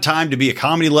bad time to be a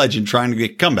comedy legend trying to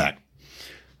get a comeback.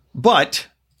 But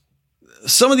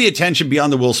some of the attention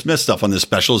beyond the Will Smith stuff on this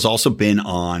special has also been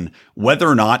on whether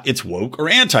or not it's woke or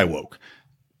anti-woke.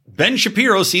 Ben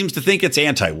Shapiro seems to think it's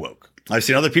anti-woke. I've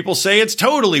seen other people say it's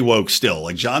totally woke still,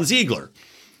 like John Ziegler.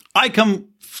 I come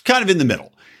kind of in the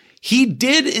middle. He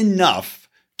did enough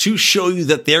to show you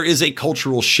that there is a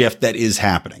cultural shift that is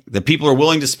happening, that people are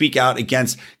willing to speak out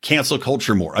against cancel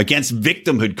culture more, against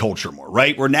victimhood culture more,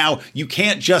 right? Where now you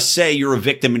can't just say you're a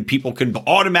victim and people can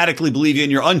automatically believe you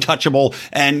and you're untouchable.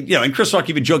 And, and Chris Rock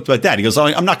even joked about that. He goes,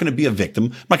 I'm not going to be a victim.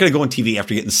 I'm not going to go on TV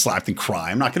after getting slapped and cry.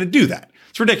 I'm not going to do that.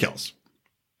 It's ridiculous.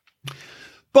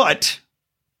 But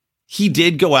he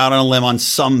did go out on a limb on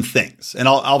some things. And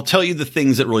I'll tell you the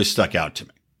things that really stuck out to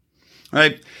me,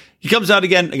 right? He comes out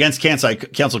again against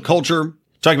cancel culture,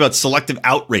 talking about selective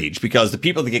outrage, because the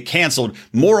people that get canceled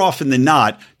more often than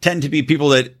not tend to be people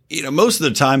that, most of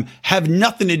the time have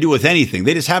nothing to do with anything.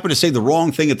 They just happen to say the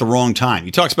wrong thing at the wrong time.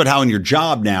 He talks about how in your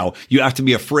job now, you have to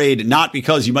be afraid, not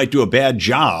because you might do a bad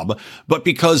job, but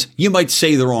because you might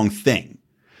say the wrong thing.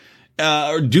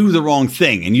 Or do the wrong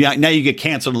thing, and now you get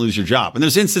canceled and lose your job. And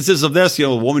there's instances of this,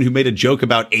 a woman who made a joke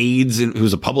about AIDS and who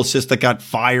was a publicist that got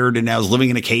fired and now is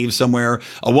living in a cave somewhere.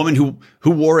 A woman who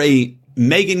wore a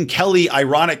Megyn Kelly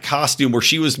ironic costume where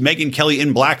she was Megyn Kelly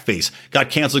in blackface got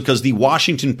canceled because the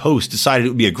Washington Post decided it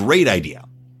would be a great idea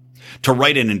to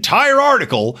write an entire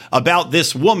article about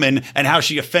this woman and how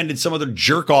she offended some other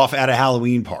jerk off at a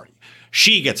Halloween party.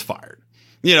 She gets fired.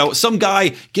 Some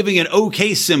guy giving an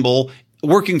OK symbol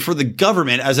working for the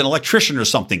government as an electrician or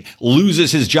something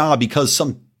loses his job because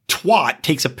some twat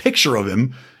takes a picture of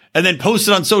him and then posts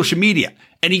it on social media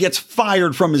and he gets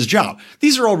fired from his job.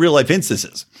 These are all real life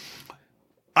instances.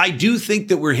 I do think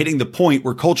that we're hitting the point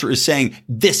where culture is saying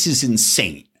this is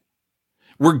insane.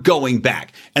 We're going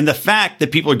back. And the fact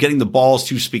that people are getting the balls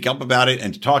to speak up about it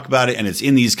and to talk about it, and it's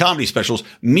in these comedy specials,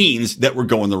 means that we're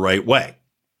going the right way.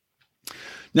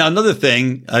 Now, another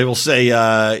thing I will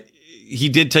say, he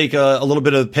did take a little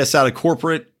bit of piss out of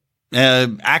corporate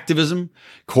activism,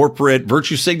 corporate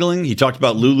virtue signaling. He talked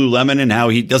about Lululemon and how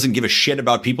he doesn't give a shit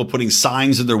about people putting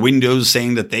signs in their windows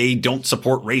saying that they don't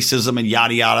support racism and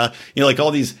yada, yada. Like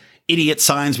all these idiot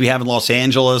signs we have in Los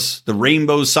Angeles, the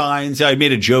rainbow signs. I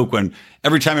made a joke when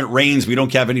every time it rains, we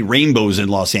don't have any rainbows in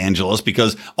Los Angeles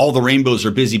because all the rainbows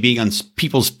are busy being on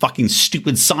people's fucking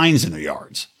stupid signs in their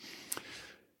yards.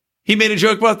 He made a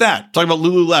joke about that, talking about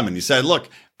Lululemon. He said, look,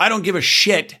 I don't give a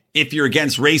shit if you're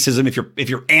against racism, if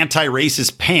you're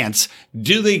anti-racist pants,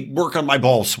 do they work on my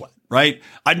ball sweat, right?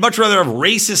 I'd much rather have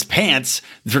racist pants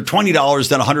for $20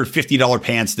 than $150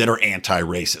 pants that are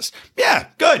anti-racist. Yeah,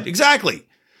 good, exactly.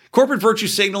 Corporate virtue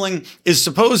signaling is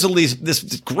supposedly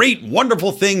this great,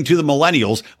 wonderful thing to the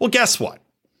millennials. Well, guess what?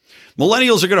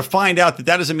 Millennials are going to find out that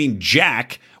doesn't mean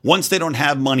jack once they don't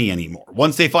have money anymore.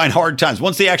 Once they find hard times,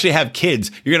 once they actually have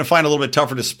kids, you're going to find a little bit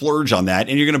tougher to splurge on that.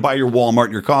 And you're going to buy your Walmart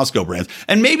and your Costco brands.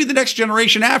 And maybe the next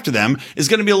generation after them is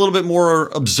going to be a little bit more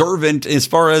observant as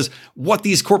far as what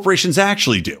these corporations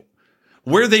actually do.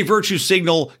 Where they virtue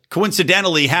signal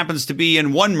coincidentally happens to be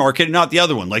in one market and not the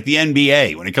other one, like the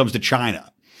NBA when it comes to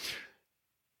China.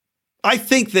 I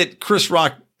think that Chris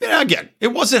Rock, again, it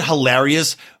wasn't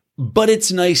hilarious, but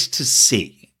it's nice to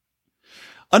see.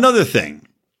 Another thing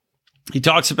he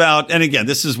talks about, and again,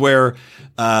 this is where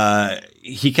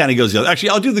he kind of goes, actually,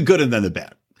 I'll do the good and then the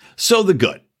bad. So the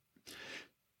good.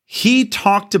 He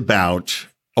talked about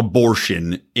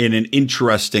abortion in an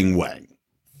interesting way.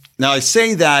 Now, I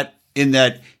say that in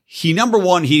that number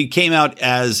one, he came out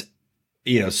as,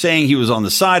 saying he was on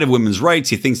the side of women's rights.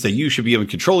 He thinks that you should be able to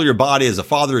control your body. As a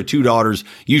father of 2 daughters,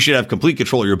 you should have complete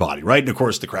control of your body, right? And of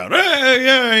course, the crowd,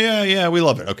 hey, yeah, we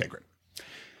love it. Okay, great.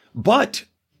 But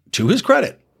to his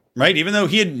credit, right? Even though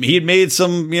he had made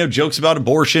some jokes about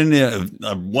abortion,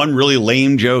 one really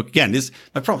lame joke. Again,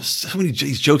 my problem is so many of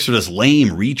these jokes are just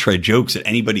lame retread jokes that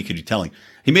anybody could be telling.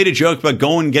 He made a joke about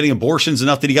going and getting abortions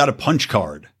enough that he got a punch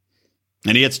card,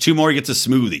 and he gets 2 more. He gets a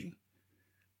smoothie.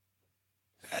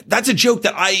 That's a joke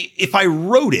that if I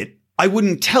wrote it, I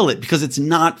wouldn't tell it because it's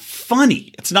not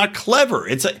funny. It's not clever.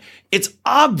 It's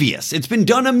obvious. It's been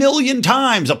done a million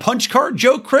times. A punch card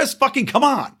joke, Chris? Fucking come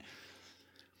on.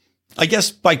 I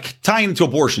guess by tying it to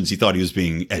abortions, he thought he was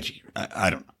being edgy. I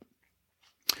don't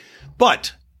know.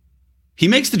 But he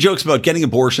makes the jokes about getting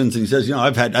abortions and he says,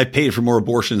 I paid for more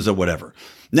abortions or whatever.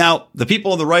 Now, the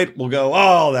people on the right will go,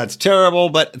 oh, that's terrible.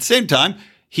 But at the same time,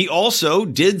 he also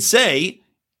did say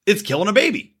it's killing a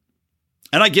baby.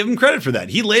 And I give him credit for that.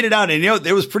 He laid it out and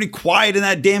it was pretty quiet in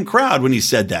that damn crowd when he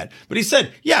said that. But he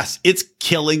said, yes, it's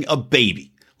killing a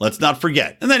baby. Let's not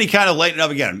forget. And then he kind of lightened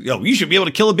up again. You should be able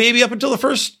to kill a baby up until the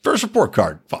first report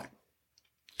card. Fine.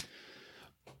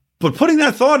 But putting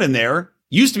that thought in there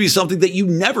used to be something that you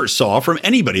never saw from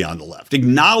anybody on the left.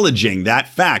 Acknowledging that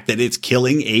fact that it's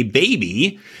killing a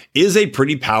baby is a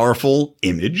pretty powerful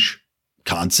image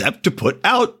concept to put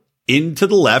out into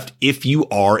the left if you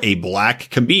are a black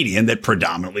comedian that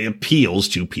predominantly appeals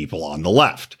to people on the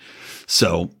left.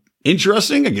 So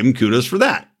interesting. I give him kudos for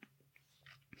that.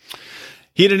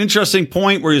 He had an interesting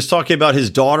point where he was talking about his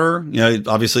daughter.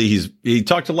 Obviously he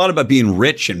talked a lot about being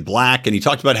rich and black, and he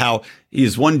talked about how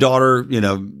his one daughter,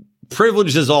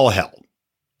 privileged as all hell.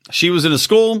 She was in a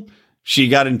school. She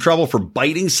got in trouble for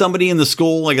biting somebody in the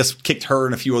school. I guess kicked her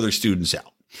and a few other students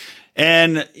out.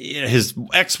 And his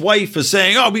ex-wife is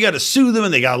saying, oh, we got to sue them.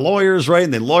 And they got lawyers, right?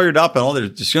 And they lawyered up and they're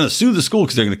just going to sue the school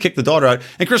because they're going to kick the daughter out.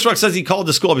 And Chris Rock says he called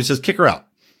the school up. He says, kick her out.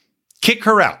 Kick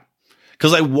her out.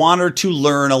 Because I want her to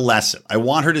learn a lesson. I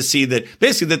want her to see that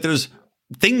basically that there's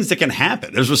things that can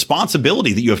happen. There's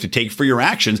responsibility that you have to take for your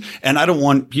actions. And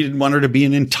he didn't want her to be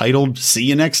an entitled see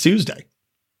you next Tuesday.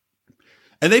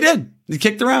 And they did. They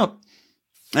kicked her out.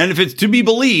 And if it's to be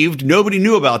believed, nobody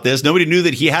knew about this. Nobody knew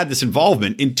that he had this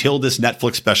involvement until this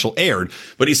Netflix special aired.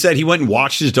 But he said he went and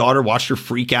watched his daughter, watched her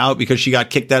freak out because she got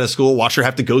kicked out of school, watched her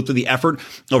have to go through the effort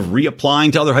of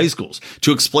reapplying to other high schools,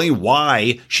 to explain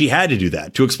why she had to do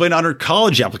that, to explain on her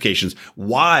college applications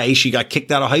why she got kicked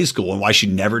out of high school and why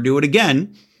she'd never do it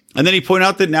again. And then he pointed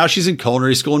out that now she's in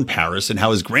culinary school in Paris and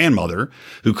how his grandmother,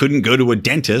 who couldn't go to a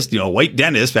dentist, a white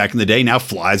dentist back in the day, now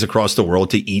flies across the world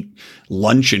to eat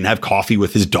lunch and have coffee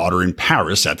with his daughter in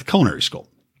Paris at the culinary school.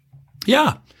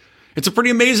 Yeah, it's a pretty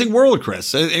amazing world,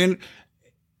 Chris. And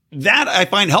that I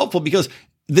find helpful because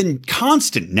the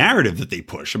constant narrative that they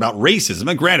push about racism,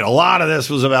 and granted, a lot of this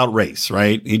was about race,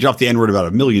 right? He dropped the N-word about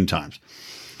 1 million times.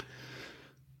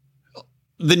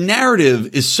 The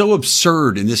narrative is so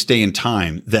absurd in this day and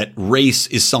time that race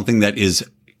is something that is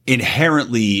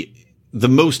inherently the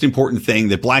most important thing,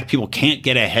 that black people can't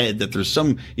get ahead, that there's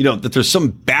some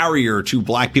barrier to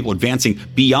black people advancing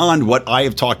beyond what I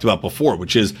have talked about before,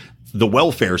 which is the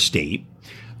welfare state,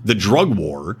 the drug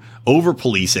war, over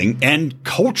policing, and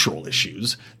cultural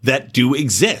issues that do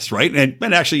exist, right?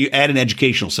 And actually you add an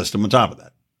educational system on top of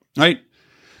that, right?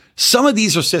 Some of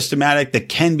these are systematic that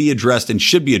can be addressed and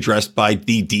should be addressed by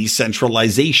the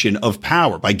decentralization of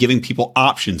power, by giving people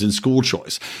options in school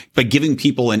choice, by giving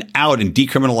people an out and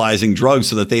decriminalizing drugs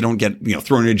so that they don't get,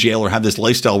 thrown into jail or have this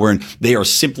lifestyle where they are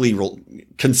simply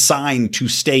consigned to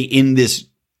stay in this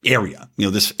area,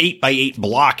 this 8x8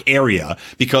 block area,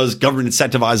 because government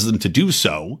incentivizes them to do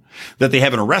so, that they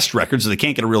have an arrest record so they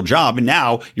can't get a real job. And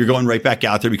now you're going right back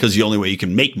out there because the only way you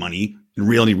can make money in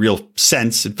real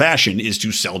sense and fashion is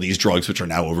to sell these drugs, which are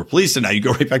now over policed. And now you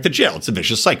go right back to jail. It's a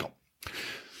vicious cycle.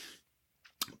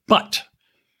 But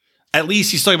at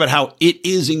least he's talking about how it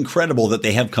is incredible that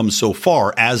they have come so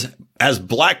far as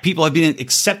black people have been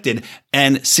accepted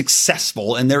and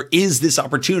successful. And there is this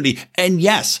opportunity. And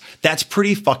yes, that's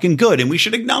pretty fucking good. And we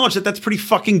should acknowledge that that's pretty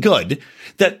fucking good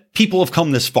that people have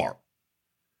come this far.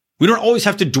 We don't always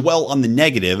have to dwell on the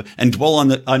negative and dwell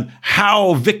on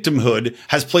how victimhood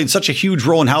has played such a huge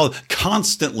role and how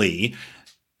constantly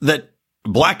that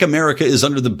Black America is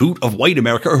under the boot of white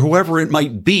America or whoever it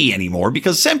might be anymore,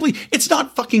 because simply it's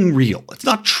not fucking real. It's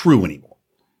not true anymore.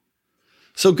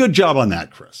 So good job on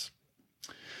that, Chris.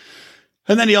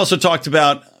 And then he also talked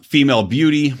about female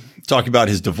beauty, talked about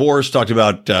his divorce, talked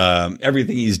about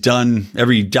everything he's done.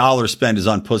 Every dollar spent is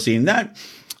on pussy. And that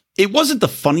it wasn't the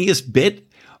funniest bit.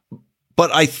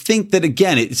 But I think that,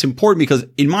 again, it's important because,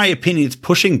 in my opinion, it's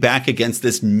pushing back against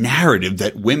this narrative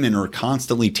that women are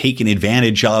constantly taken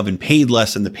advantage of and paid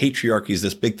less, and the patriarchy is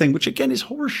this big thing, which, again, is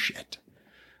horseshit.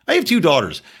 I have 2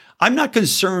 daughters. I'm not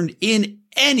concerned in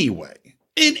any way,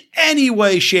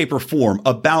 shape, or form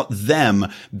about them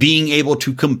being able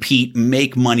to compete,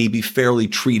 make money, be fairly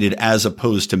treated as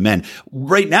opposed to men.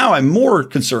 Right now, I'm more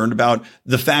concerned about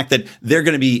the fact that they're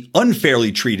going to be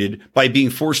unfairly treated by being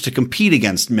forced to compete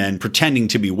against men pretending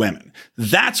to be women.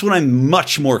 That's what I'm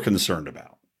much more concerned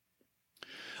about.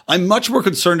 I'm much more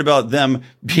concerned about them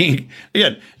being,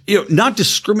 again, not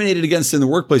discriminated against in the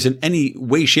workplace in any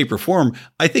way, shape, or form.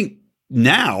 I think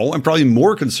now I'm probably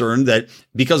more concerned that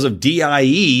because of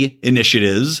DIE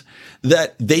initiatives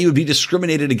that they would be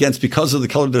discriminated against because of the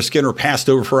color of their skin or passed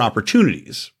over for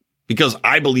opportunities. Because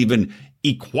I believe in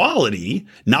equality,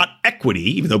 not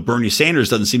equity, even though Bernie Sanders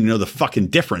doesn't seem to know the fucking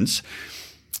difference.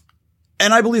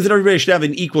 And I believe that everybody should have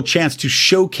an equal chance to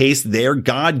showcase their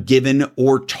God-given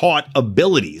or taught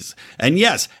abilities. And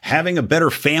yes, having a better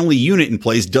family unit in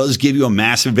place does give you a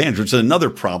massive advantage, which is another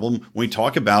problem when we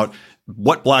talk about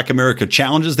what Black America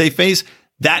challenges they face.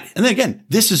 And then again,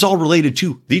 this is all related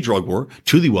to the drug war,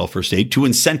 to the welfare state, to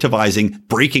incentivizing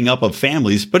breaking up of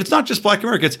families. But it's not just Black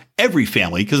America, it's every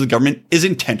family, because the government is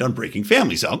intent on breaking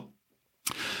families up.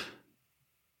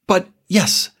 But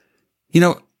yes,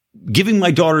 giving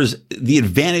my daughters the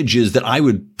advantages that I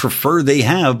would prefer they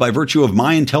have by virtue of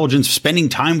my intelligence, spending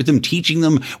time with them, teaching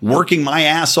them, working my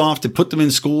ass off to put them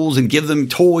in schools and give them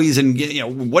toys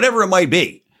and whatever it might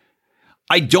be.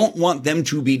 I don't want them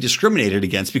to be discriminated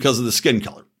against because of the skin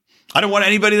color. I don't want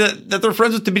anybody that they're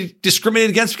friends with to be discriminated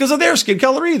against because of their skin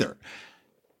color either.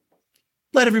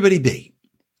 Let everybody be.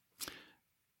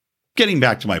 Getting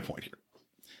back to my point here.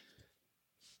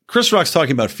 Chris Rock's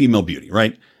talking about female beauty,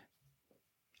 right?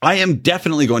 I am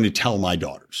definitely going to tell my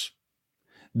daughters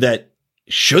that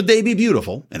should they be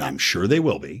beautiful, and I'm sure they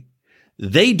will be,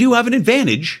 they do have an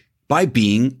advantage by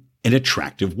being an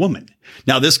attractive woman.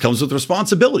 Now, this comes with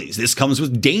responsibilities. This comes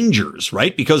with dangers,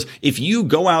 right? Because if you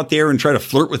go out there and try to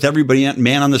flirt with everybody,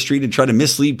 man on the street, and try to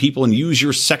mislead people and use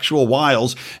your sexual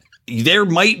wiles, there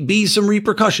might be some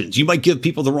repercussions. You might give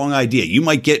people the wrong idea. You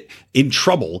might get in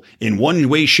trouble in one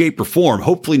way, shape, or form.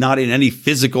 Hopefully not in any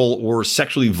physical or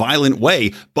sexually violent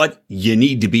way, but you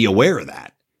need to be aware of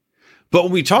that. But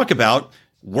when we talk about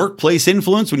workplace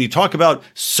influence, when you talk about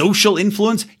social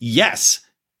influence, yes,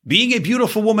 being a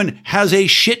beautiful woman has a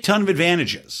shit ton of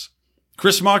advantages.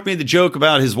 Chris Rock made the joke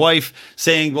about his wife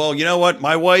saying, well, you know what?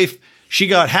 My wife, she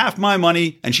got half my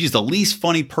money and she's the least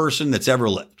funny person that's ever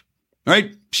lived.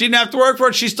 Right? She didn't have to work for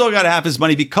it. She still got half his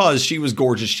money because she was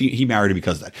gorgeous. He married her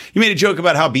because of that. He made a joke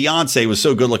about how Beyonce was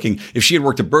so good looking. If she had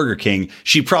worked at Burger King,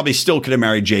 she probably still could have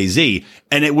married Jay-Z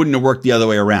and it wouldn't have worked the other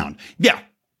way around. Yeah,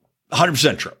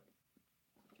 100% true.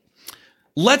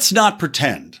 Let's not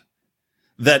pretend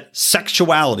that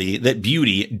sexuality, that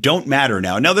beauty don't matter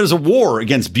now. Now, there's a war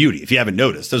against beauty, if you haven't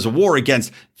noticed. There's a war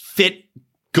against fit,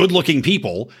 good-looking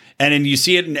people. And then you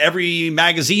see it in every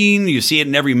magazine. You see it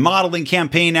in every modeling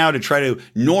campaign now to try to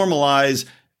normalize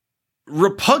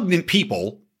repugnant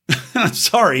people. I'm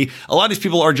sorry. A lot of these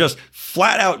people are just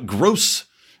flat out gross.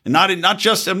 And I'm not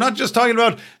just talking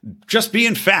about just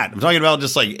being fat. I'm talking about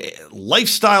just like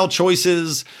lifestyle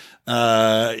choices,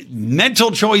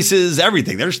 mental choices,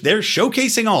 everything. They're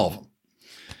showcasing all of them.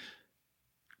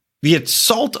 The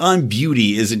assault on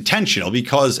beauty is intentional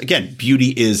because, again, beauty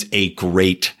is a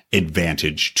great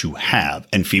advantage to have.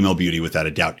 And female beauty, without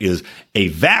a doubt, is a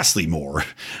vastly more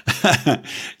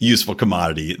useful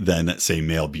commodity than, say,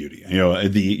 male beauty. You know,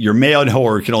 your male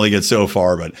whore can only get so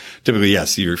far, but typically,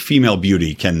 yes, your female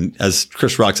beauty can, as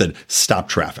Chris Rock said, stop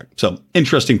traffic. So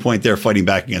interesting point there, fighting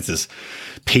back against this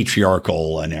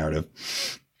patriarchal narrative.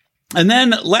 And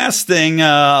then last thing,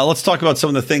 let's talk about some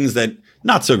of the things that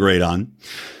not so great on.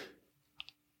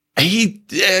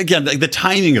 Again, the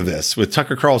timing of this with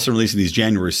Tucker Carlson releasing these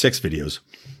January 6th videos.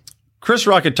 Chris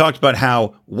Rock had talked about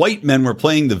how white men were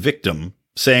playing the victim,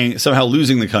 saying somehow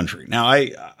losing the country. Now,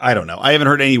 I don't know. I haven't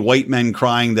heard any white men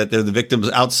crying that they're the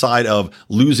victims outside of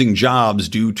losing jobs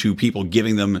due to people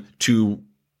giving them to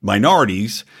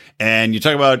minorities. And you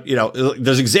talk about, you know,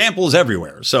 there's examples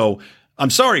everywhere. So I'm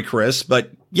sorry, Chris,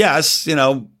 but yes, you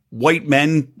know, white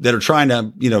men that are trying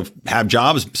to, you know, have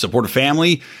jobs, support a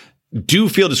family, do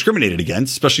feel discriminated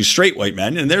against, especially straight white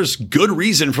men. And there's good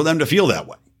reason for them to feel that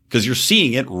way because you're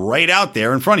seeing it right out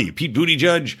there in front of you. Pete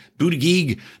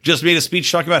Buttigieg just made a speech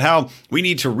talking about how we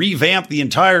need to revamp the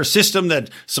entire system that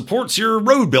supports your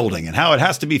road building and how it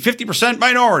has to be 50%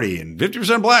 minority and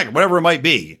 50% black, whatever it might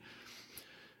be.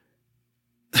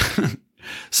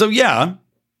 So, yeah,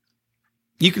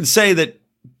 you can say that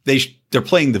they're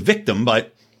playing the victim,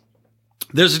 but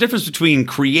there's a difference between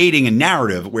creating a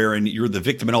narrative wherein you're the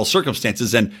victim in all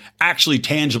circumstances and actually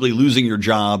tangibly losing your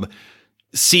job,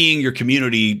 seeing your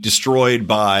community destroyed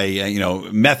by,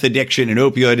 meth addiction and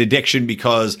opioid addiction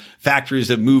because factories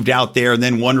have moved out there, and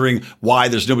then wondering why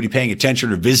there's nobody paying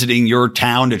attention or visiting your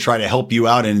town to try to help you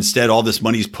out. And instead, all this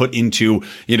money's put into,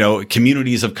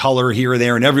 communities of color here,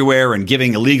 there, and everywhere, and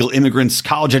giving illegal immigrants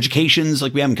college educations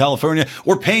like we have in California,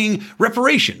 or paying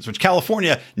reparations, which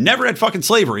California never had fucking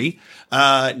slavery,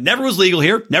 never was legal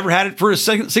here, never had it for a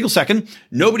single second.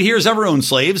 Nobody here has ever owned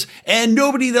slaves, and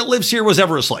nobody that lives here was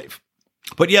ever a slave.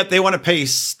 But yet they want to pay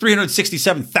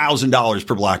 $367,000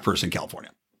 per black person in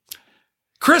California.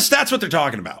 Chris, that's what they're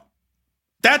talking about.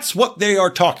 That's what they are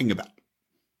talking about.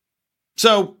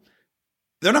 So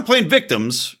they're not playing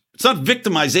victims. It's not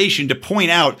victimization to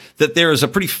point out that there is a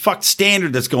pretty fucked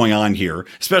standard that's going on here,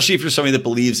 especially if you're somebody that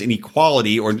believes in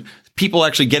equality or people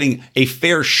actually getting a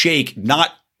fair shake, not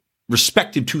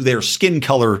respected to their skin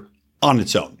color on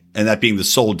its own. And that being the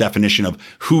sole definition of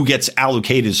who gets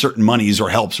allocated certain monies or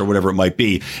helps or whatever it might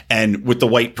be. And with the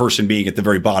white person being at the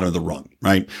very bottom of the rung,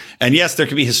 right? And yes, there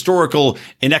can be historical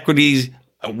inequities.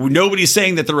 Nobody's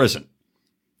saying that there isn't.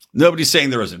 Nobody's saying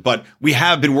there isn't. But we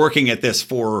have been working at this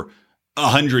for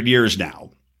 100 years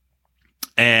now.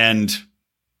 And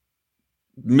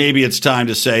maybe it's time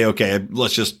to say, okay,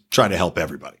 let's just try to help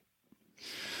everybody.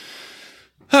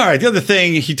 All right. The other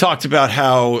thing, he talked about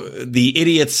how the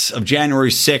idiots of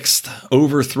January 6th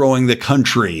overthrowing the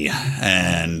country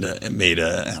and made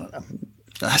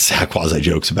quasi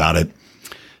jokes about it.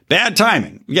 Bad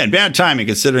timing. Again, bad timing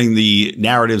considering the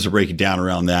narratives are breaking down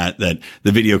around that the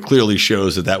video clearly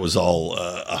shows that was all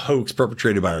a hoax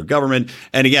perpetrated by our government.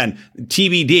 And again,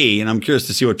 TBD, and I'm curious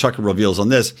to see what Tucker reveals on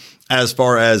this as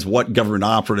far as what government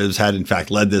operatives had in fact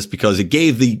led this, because it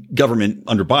gave the government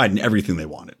under Biden everything they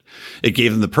wanted. It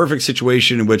gave them the perfect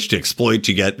situation in which to exploit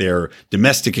to get their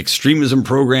domestic extremism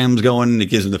programs going. It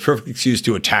gives them the perfect excuse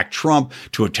to attack Trump,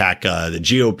 to attack the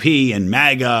GOP and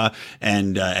MAGA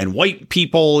and white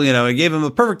people. It gave them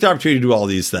a perfect opportunity to do all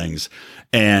these things.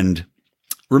 And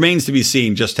remains to be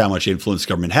seen just how much influence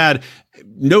government had.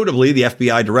 Notably, the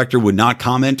FBI director would not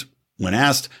comment when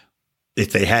asked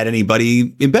if they had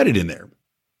anybody embedded in there,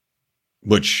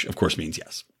 which of course means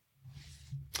yes.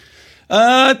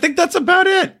 I think that's about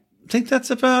it.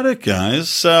 Guys.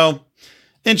 So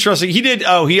interesting.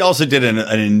 He also did an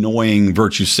annoying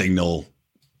virtue signal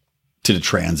to the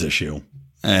trans issue.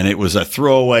 And it was a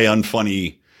throwaway,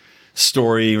 unfunny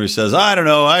story where he says, I don't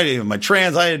know, I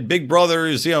had big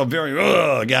brothers,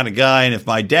 very kind of guy. And if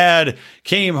my dad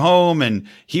came home and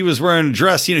he was wearing a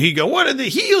dress, he'd go, what are the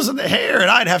heels and the hair? And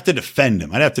I'd have to defend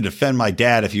him. I'd have to defend my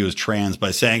dad if he was trans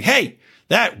by saying, hey,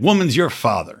 that woman's your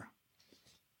father.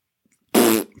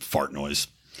 Fart noise.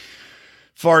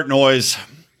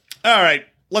 All right,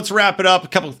 let's wrap it up. A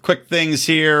couple of quick things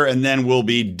here, and then we'll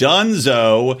be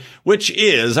donezo, which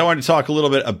is, I wanted to talk a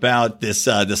little bit about this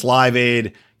Live Aid.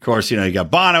 Of course, you got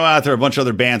Bono out there, a bunch of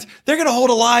other bands. They're going to hold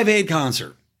a Live Aid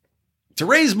concert. to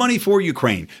raise money for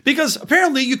Ukraine, because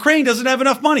apparently Ukraine doesn't have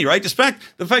enough money, right? Despite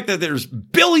the fact that there's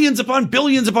billions upon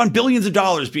billions upon billions of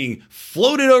dollars being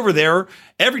floated over there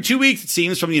every 2 weeks, it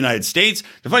seems, from the United States,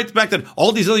 despite the fact that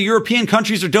all these other European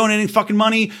countries are donating fucking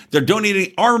money, they're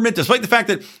donating armament, despite the fact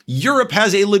that Europe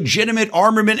has a legitimate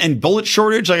armament and bullet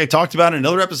shortage, like I talked about in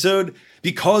another episode,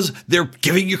 because they're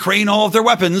giving Ukraine all of their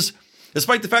weapons.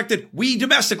 Despite the fact that we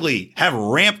domestically have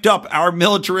ramped up our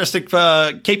militaristic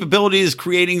capabilities,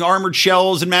 creating armored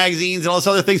shells and magazines and all these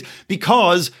other things,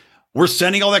 because we're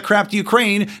sending all that crap to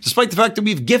Ukraine, despite the fact that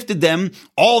we've gifted them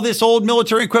all this old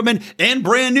military equipment and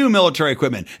brand new military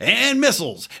equipment and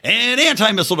missiles and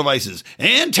anti-missile devices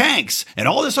and tanks and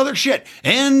all this other shit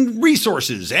and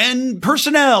resources and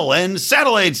personnel and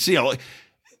satellites.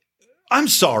 I'm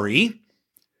sorry.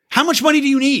 How much money do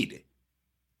you need?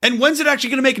 And when's it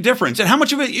actually going to make a difference? And how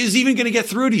much of it is even going to get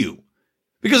through to you?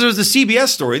 Because there was the CBS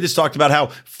story that talked about how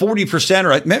 40%, or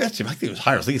maybe I think it was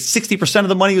higher, I think 60% of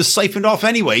the money was siphoned off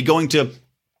anyway, going to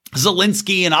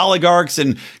Zelensky and oligarchs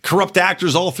and corrupt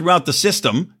actors all throughout the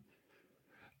system.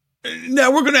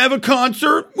 Now we're going to have a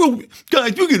concert. Well,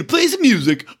 guys, we're going to play some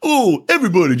music. Oh,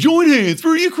 everybody join hands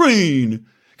for Ukraine.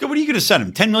 God, what are you going to send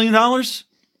them? $10 million? How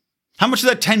much of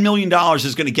that $10 million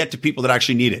is going to get to people that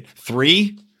actually need it?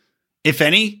 3? If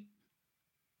any?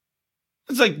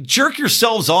 It's like, jerk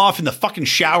yourselves off in the fucking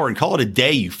shower and call it a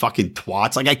day, you fucking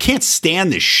twats. Like, I can't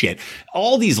stand this shit.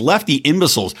 All these lefty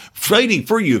imbeciles fighting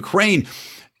for Ukraine.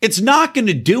 It's not going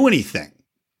to do anything.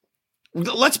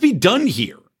 Let's be done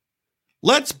here.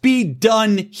 Let's be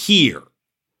done here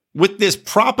with this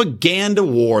propaganda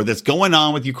war that's going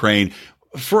on with Ukraine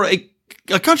for a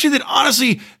country that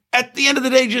honestly, at the end of the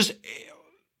day, just...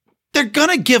 they're going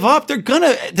to give up. They're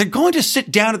going to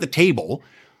sit down at the table.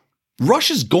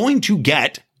 Russia's going to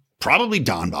get probably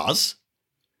Donbass.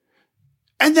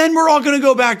 And then we're all going to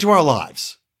go back to our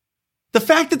lives. The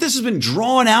fact that this has been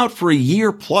drawn out for a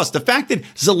year plus, the fact that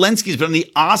Zelensky's been on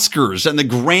the Oscars and the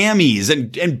Grammys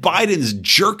and Biden's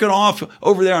jerking off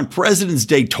over there on President's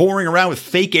Day, touring around with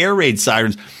fake air raid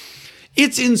sirens.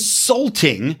 It's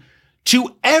insulting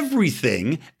to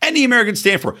everything any Americans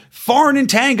stand for. Foreign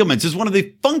entanglements is one of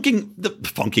the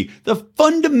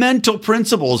fundamental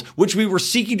principles which we were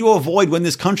seeking to avoid when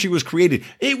this country was created.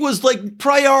 It was like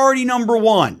priority number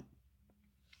one.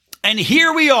 And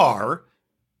here we are,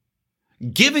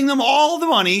 giving them all the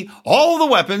money, all the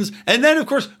weapons, and then, of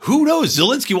course, who knows?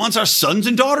 Zelensky wants our sons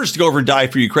and daughters to go over and die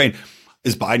for Ukraine.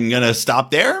 Is Biden going to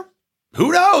stop there?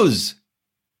 Who knows?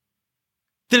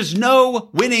 There's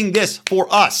no winning this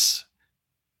for us.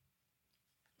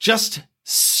 Just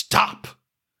stop.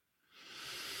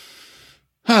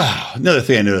 Another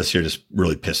thing I noticed here just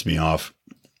really pissed me off.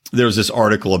 There was this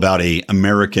article about an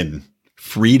American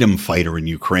freedom fighter in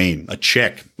Ukraine, a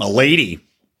chick, a lady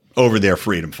over there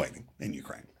freedom fighting in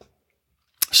Ukraine.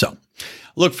 So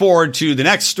look forward to the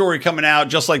next story coming out,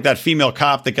 just like that female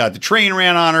cop that got the train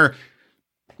ran on her.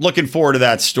 Looking forward to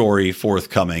that story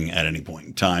forthcoming at any point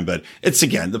in time. But it's,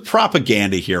 again, the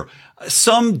propaganda here.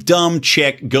 Some dumb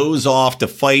chick goes off to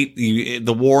fight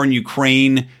the war in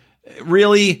Ukraine.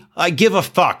 Really? I give a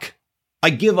fuck.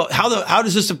 How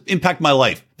does this impact my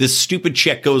life? This stupid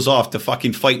chick goes off to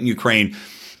fucking fight in Ukraine,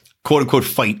 quote unquote,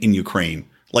 fight in Ukraine,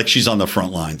 like she's on the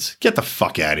front lines. Get the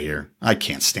fuck out of here. I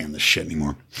can't stand this shit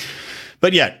anymore.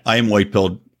 But yet, I am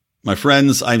white-pilled. My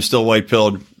friends, I'm still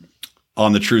white-pilled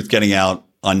on the truth getting out,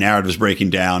 on narratives breaking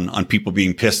down, on people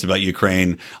being pissed about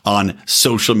Ukraine, on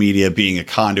social media being a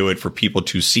conduit for people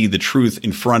to see the truth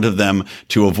in front of them,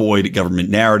 to avoid government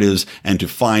narratives, and to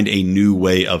find a new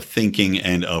way of thinking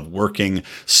and of working.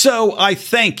 So I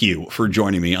thank you for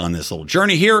joining me on this little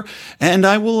journey here, and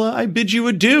I bid you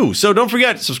adieu. So don't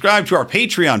forget to subscribe to our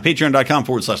Patreon,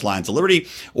 patreon.com/Lions of Liberty,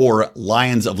 or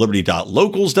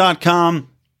lionsofliberty.locals.com.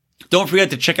 Don't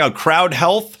forget to check out Crowd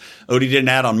Health. Odie did an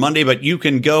ad on Monday, but you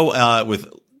can go with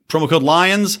promo code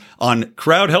LIONS on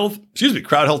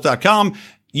crowdhealth.com.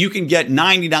 You can get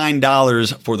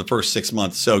 $99 for the first 6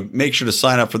 months. So make sure to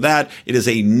sign up for that. It is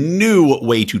a new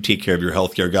way to take care of your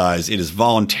healthcare, guys. It is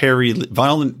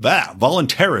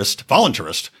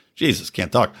voluntarist. Jesus,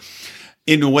 can't talk.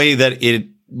 In a way that it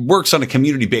works on a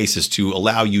community basis to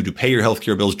allow you to pay your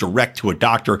healthcare bills direct to a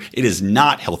doctor. It is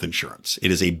not health insurance. It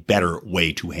is a better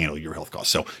way to handle your health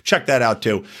costs. So check that out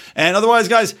too. And otherwise,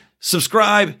 guys,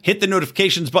 subscribe, hit the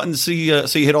notifications button so you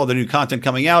hit all the new content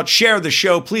coming out. Share the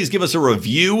show. Please give us a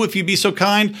review if you'd be so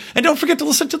kind. And don't forget to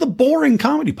listen to the Boring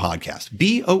Comedy Podcast,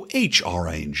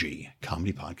 BOHRING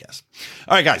Comedy Podcast.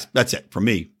 All right, guys, that's it from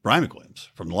me, Brian McWilliams,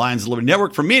 from the Lions of Liberty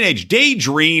Network. From me and Age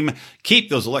Daydream.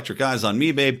 Keep those electric eyes on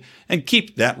me, babe, and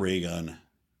keep that ray gun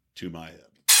to my head.